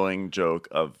ongoing joke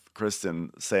of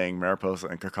Kristen saying Mariposa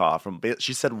and Caca.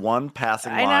 She said one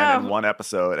passing line in one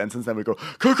episode, and since then we go,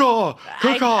 Caca!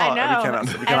 Caca! I know. And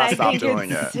we cannot stop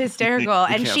doing it's hysterical.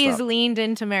 And she's leaned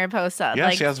into Mariposa.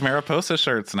 Yeah, she has Mariposa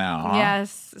shirts now. Huh?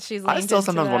 Yes, she's leaned into I still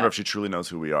sometimes wonder if she truly knows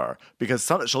who we are. Because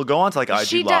she'll go on to IG Live.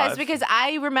 She does, because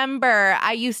I remember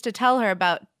I used to tell her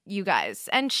about you guys,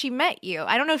 and she met you.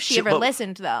 I don't know if she ever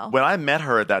listened though. When I met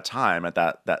her at that time, at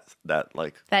that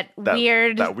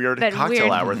weird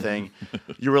cocktail hour thing,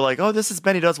 you were like, "Oh, this is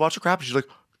Benny Does Watch the Crap," and she's like,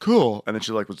 "Cool," and then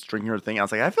she was drinking her thing. I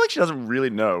was like, I feel like she doesn't really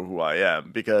know who I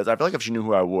am, because I feel like if she knew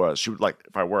who I was, she would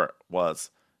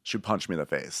she'd punch me in the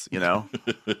face, you know?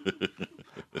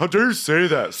 How dare you say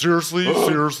that? Seriously?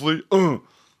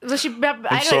 Well, she may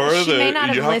not have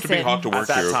listened. You have to be hot to work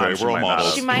here, okay? We're all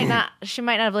models. She might not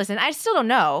have listened. I still don't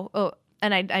know. Oh,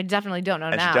 and I definitely don't know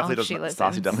now. She definitely doesn't.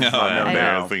 Stassi definitely doesn't know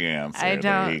now. The answer. I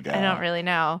don't really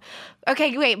know.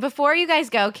 Okay, wait. Before you guys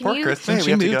go, can you? Kristen,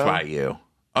 she moved by you.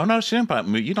 Oh no, she didn't. But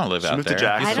you don't live out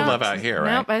there. You still live out here,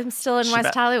 right? Nope, I'm still in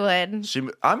West Hollywood.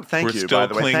 Thank you, by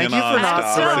the way. Thank you for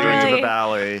not surrendering to the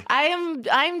valley.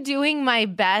 I'm doing my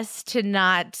best to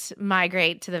not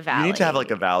migrate to the valley. You need to have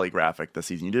a valley graphic this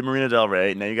season. You did Marina Del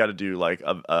Rey. Now you got to do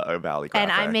a valley graphic.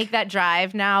 And I make that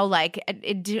drive now.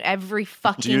 Every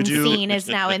fucking scene is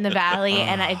now in the valley,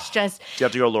 and it's just. Do you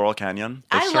have to go Laurel Canyon?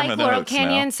 I like Laurel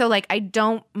Canyon, so I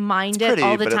don't mind it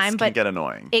all the time. But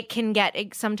it can get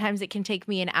annoying. Sometimes it can take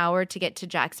me an hour to get to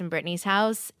Jackson Brittany's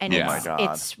house, and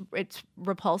it's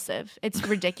repulsive. It's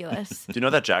ridiculous. Do you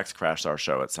know that Jax crashed our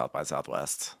show at South by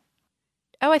Southwest?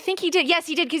 Oh, I think he did. Yes,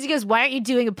 he did, because he goes, "Why aren't you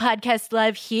doing a podcast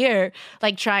live here?"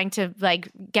 Trying to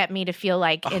get me to feel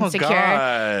insecure.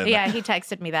 God. Yeah, he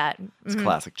texted me that. It's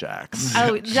classic Jax.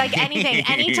 Oh, anything.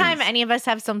 Anytime any of us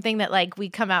have something that we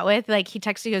come out with, he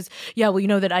texts, he goes, "Yeah, well, you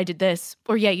know that I did this,"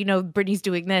 or "Yeah, you know Brittany's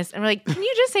doing this," and we're like, "Can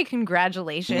you just say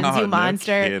congratulations, you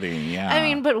monster?" No kidding. Yeah. I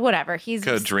mean, but whatever.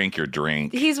 Go drink your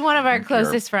drink. He's one of our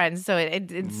closest friends, so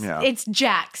it's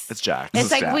Jax. It's Jax. It's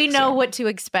Jax, we know what to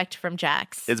expect from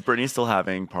Jax. Is Brittany still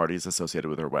having parties associated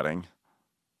with her wedding?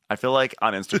 I feel like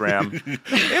on Instagram,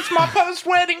 it's my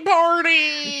post-wedding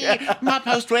party, my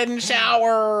post-wedding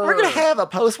shower. We're gonna have a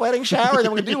post-wedding shower,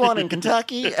 then we're gonna do one in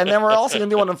Kentucky, and then we're also gonna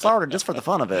do one in Florida just for the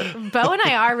fun of it. Bo and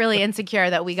I are really insecure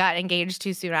that we got engaged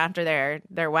too soon after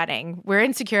their wedding. We're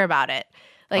insecure about it.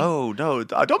 Oh no!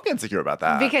 Don't be insecure about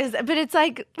that. But it's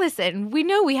listen, we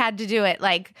knew we had to do it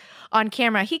on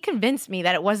camera. He convinced me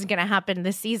that it wasn't going to happen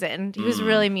this season. He was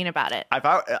really mean about it.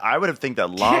 I would have think that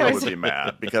Lala would be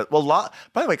mad because by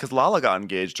the way, because Lala got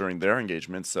engaged during their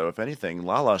engagement, so if anything,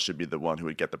 Lala should be the one who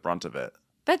would get the brunt of it.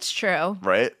 That's true.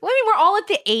 Right? Well, I mean, we're all at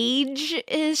the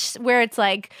age-ish where it's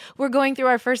we're going through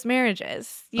our first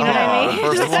marriages. You know what I mean?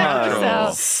 First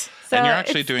one. So and you're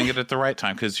actually doing it at the right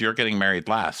time because you're getting married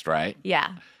last, right?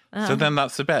 Yeah. So then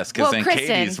that's the best because then Kristen,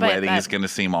 Katie's wedding is going to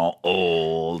seem all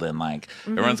old and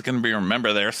everyone's going to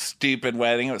remember their stupid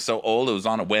wedding. It was so old. It was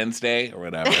on a Wednesday or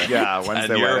whatever. Yeah,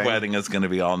 Wednesday. And your wedding is going to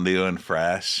be all new and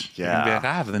fresh. Yeah. You're going to be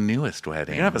I have the newest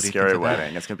wedding. You're going to have a scary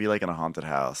wedding. It's going to be in a haunted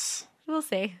house. We'll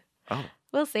see. Oh.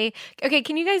 We'll see. Okay,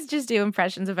 can you guys just do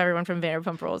impressions of everyone from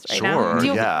Vanderpump Rules right now?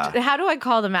 Sure, yeah. How do I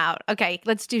call them out? Okay,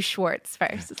 let's do Schwartz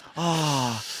first.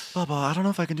 Oh, Bubba, I don't know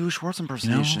if I can do a Schwartz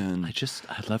impersonation. I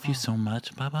love you so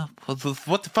much, Bubba.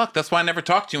 What the fuck? That's why I never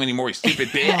talk to you anymore, you stupid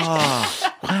bitch. Wow,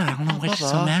 I don't know why she's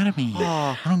so mad at me.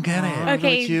 I don't get it.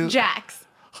 Okay, really Jax.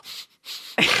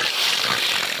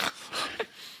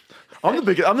 I'm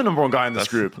the number one guy in this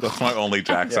group. That's my only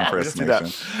Jax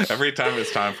impersonation. Every time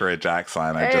it's time for a Jax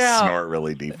line, I just snort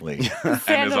really deeply. And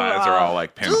his eyes are all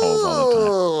like pinholes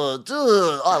all the time.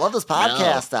 Dude, I love this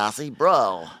podcast, Stassi,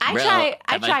 bro.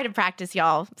 I try to practice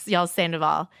y'all's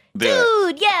Sandoval.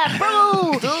 Dude, yeah,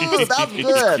 bro. Dude, that's good.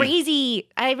 It's crazy.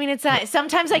 I mean, it's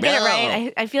sometimes I get it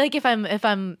right. I feel like if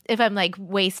I'm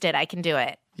wasted, I can do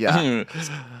it. Yeah.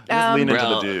 Just lean into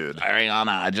the dude. Ariana,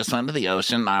 I just went to the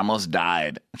ocean. I almost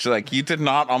died. She's like, you did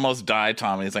not almost die,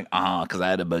 Tommy. He's like, because I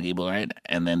had a boogie board.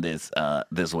 And then this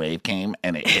wave came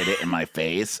and it hit it in my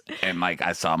face. And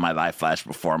I saw my life flash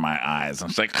before my eyes. I'm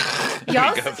just like,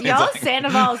 y'all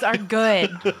Sandovals are good.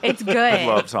 It's good. I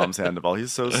love Tom Sandoval.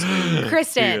 He's so sweet.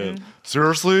 Kristen.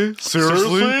 Seriously?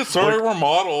 Sorry, we're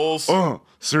models.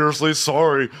 seriously,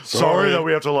 sorry that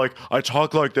we have to like, I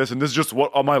talk like this, and this is just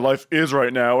what my life is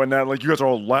right now, and that like you guys are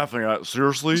all laughing at.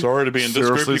 Seriously, sorry to be in this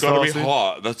group. You gotta be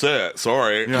hot. That's it.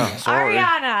 Sorry. Yeah, sorry.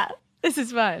 Ariana, this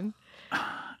is fun.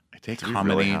 I take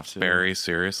comedy very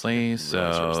seriously,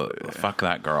 so fuck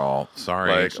that girl.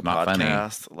 Sorry, like it's not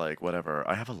podcast, funny. Like whatever.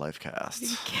 I have a life cast.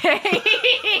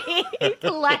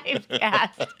 Life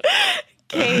cast.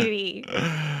 Katie.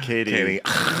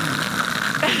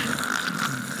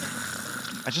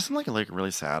 I just am like really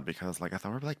sad because like I thought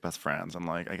we were like best friends. I'm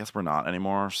like, I guess we're not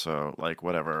anymore. So like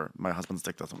whatever. My husband's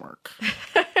dick doesn't work.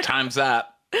 Time's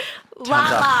up.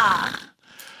 Lala.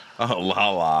 Oh,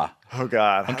 Lala. Oh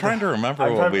God. I'm trying to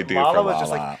remember what we do for Lala.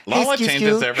 Like, Lala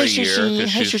changes every hey, year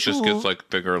because she just gets like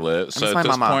thicker lips. So at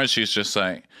this point, she's just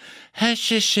like, hey,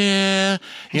 Shishu.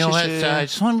 You know what? So I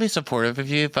just want to be supportive of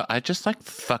you, but I just like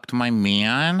fucked my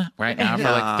man right now for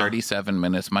like 37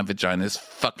 minutes. My vagina is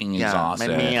fucking exhausted.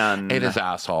 My man. Ate his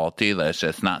asshole.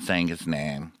 Delicious. Not saying his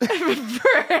name.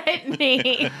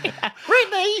 Brittany. We're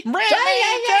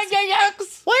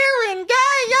engaged.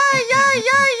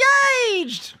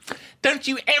 Don't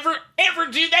you ever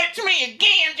do that to me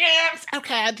again, James.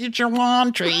 Okay, I did your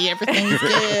laundry. Everything's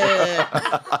good.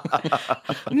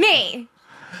 Me.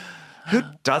 who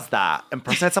does that?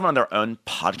 Impersonate someone on their own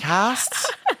podcast?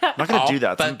 I'm not going to do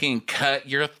that. Fucking cut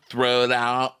your throat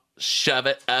out, shove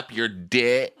it up your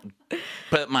dick,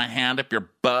 put my hand up your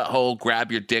butthole,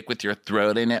 grab your dick with your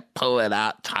throat in it, pull it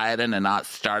out, tie it in a knot,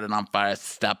 start it on fire,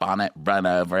 step on it, run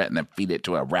over it, and then feed it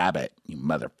to a rabbit, you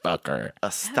motherfucker. A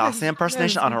Stassi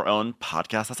impersonation on her own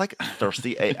podcast? That's like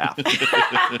thirsty AF.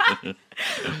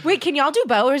 Wait, can y'all do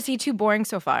Bo, or is he too boring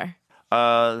so far?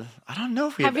 I don't know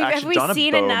if we have actually done a Bo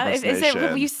impersonation.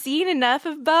 Have you seen enough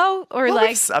of Bo, or well,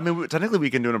 like? I mean, technically, we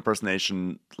can do an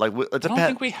impersonation. Like, it depends. I don't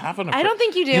think we have an. I don't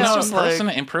think you do. You know,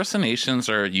 impersonations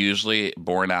are usually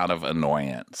born out of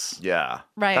annoyance. Yeah,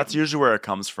 right. That's usually where it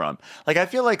comes from. Like, I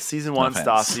feel like season one,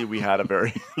 Stassi, we had a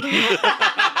very.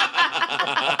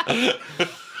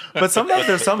 But sometimes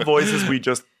there's some voices we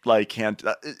just like can't.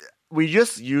 We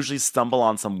just usually stumble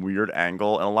on some weird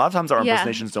angle, and a lot of times our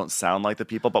impersonations don't sound like the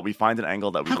people, but we find an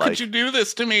angle that we like. How could you do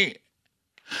this to me?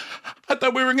 I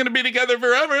thought we were going to be together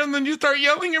forever, and then you start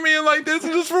yelling at me like this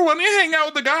just for when you hang out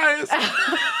with the guys.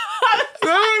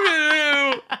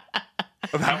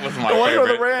 That was my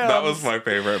favorite. That was my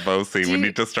favorite Bo scene when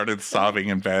he just started sobbing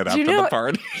in bed after the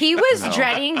party. He was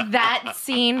dreading that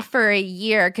scene for a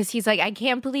year because he's like, I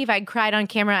can't believe I cried on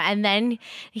camera. And then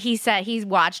he said he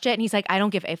watched it and he's like, I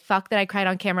don't give a fuck that I cried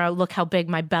on camera. Look how big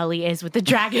my belly is with the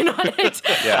dragon on it.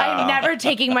 I'm never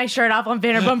taking my shirt off on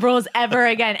Vanderpump Rules ever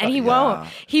again. And he won't.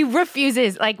 He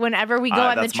refuses. Like whenever we go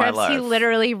on the trips, he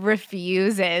literally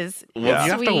refuses. Well,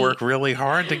 you have to work really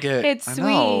hard to get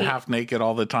half naked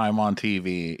all the time on TV.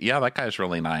 Yeah, that guy's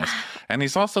really nice. And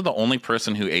he's also the only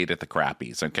person who ate at the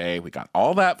Crappens, okay? We got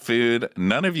all that food.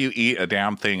 None of you eat a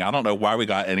damn thing. I don't know why we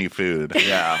got any food.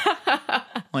 Yeah.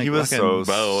 Like, he was so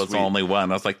Bo was the only one.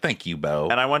 I was like, thank you, Bo.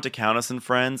 And I went to Countess and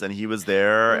Friends, and he was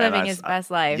there. Living his best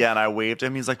life. Yeah, and I waved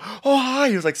him. He's like, oh, hi.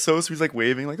 He was like so sweet. He's like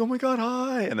waving, like, oh my God,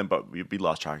 hi. And then but we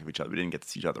lost track of each other. We didn't get to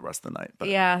see each other the rest of the night. But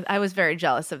yeah, I was very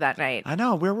jealous of that night. I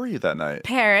know. Where were you that night?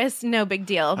 Paris, no big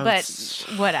deal, but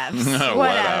whatever.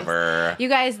 Whatever. You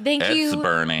guys, thank you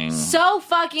burning so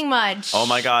fucking much. Oh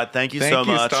my God, thank you so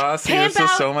much. Stassi. This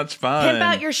is so much fun. Pimp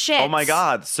out your shit. Oh my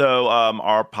God. So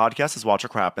our podcast is Watch Your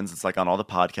Crappens. It's like on all the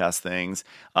podcast things.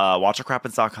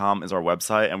 WatchYourCrappens.com is our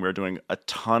website, and we're doing a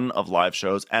ton of live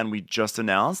shows. And we just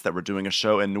announced that we're doing a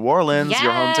show in New Orleans,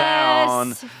 your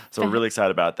hometown. So we're really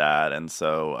excited about that. And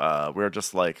so we're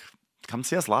just like, come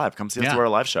see us live. Come see us do our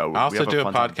live show. I also do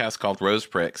a podcast called Rose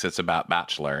Pricks. It's about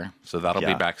Bachelor. So that'll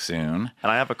be back soon.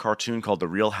 And I have a cartoon called The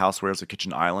Real Housewives of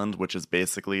Kitchen Island, which is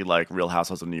basically like Real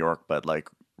Housewives of New York, but like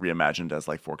reimagined as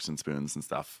like forks and spoons and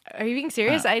stuff. Are you being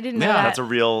serious? I didn't know that. That's a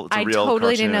real I real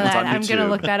totally cartoon. didn't know that. I'm going to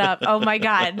look that up. Oh my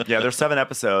God. Yeah, there's 7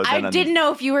 episodes. I didn't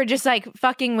know if you were just like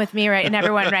fucking with me and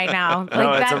everyone right now. Like,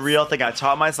 no, it's a real thing. I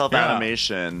taught myself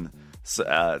animation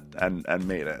and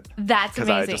made it. That's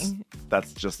amazing.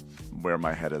 That's just where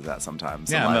my head is at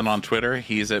sometimes. Yeah, and then on Twitter,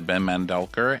 he's at Ben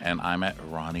Mandelker, and I'm at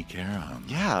Ronnie Karam.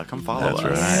 Yeah, come follow us.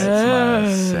 That's right.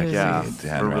 It's my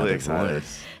sexy we're really excited.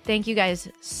 Voice. Thank you guys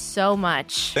so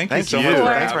much. Thank you so much.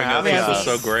 Thanks for having us. This is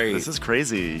so great. This is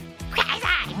crazy. Crazy.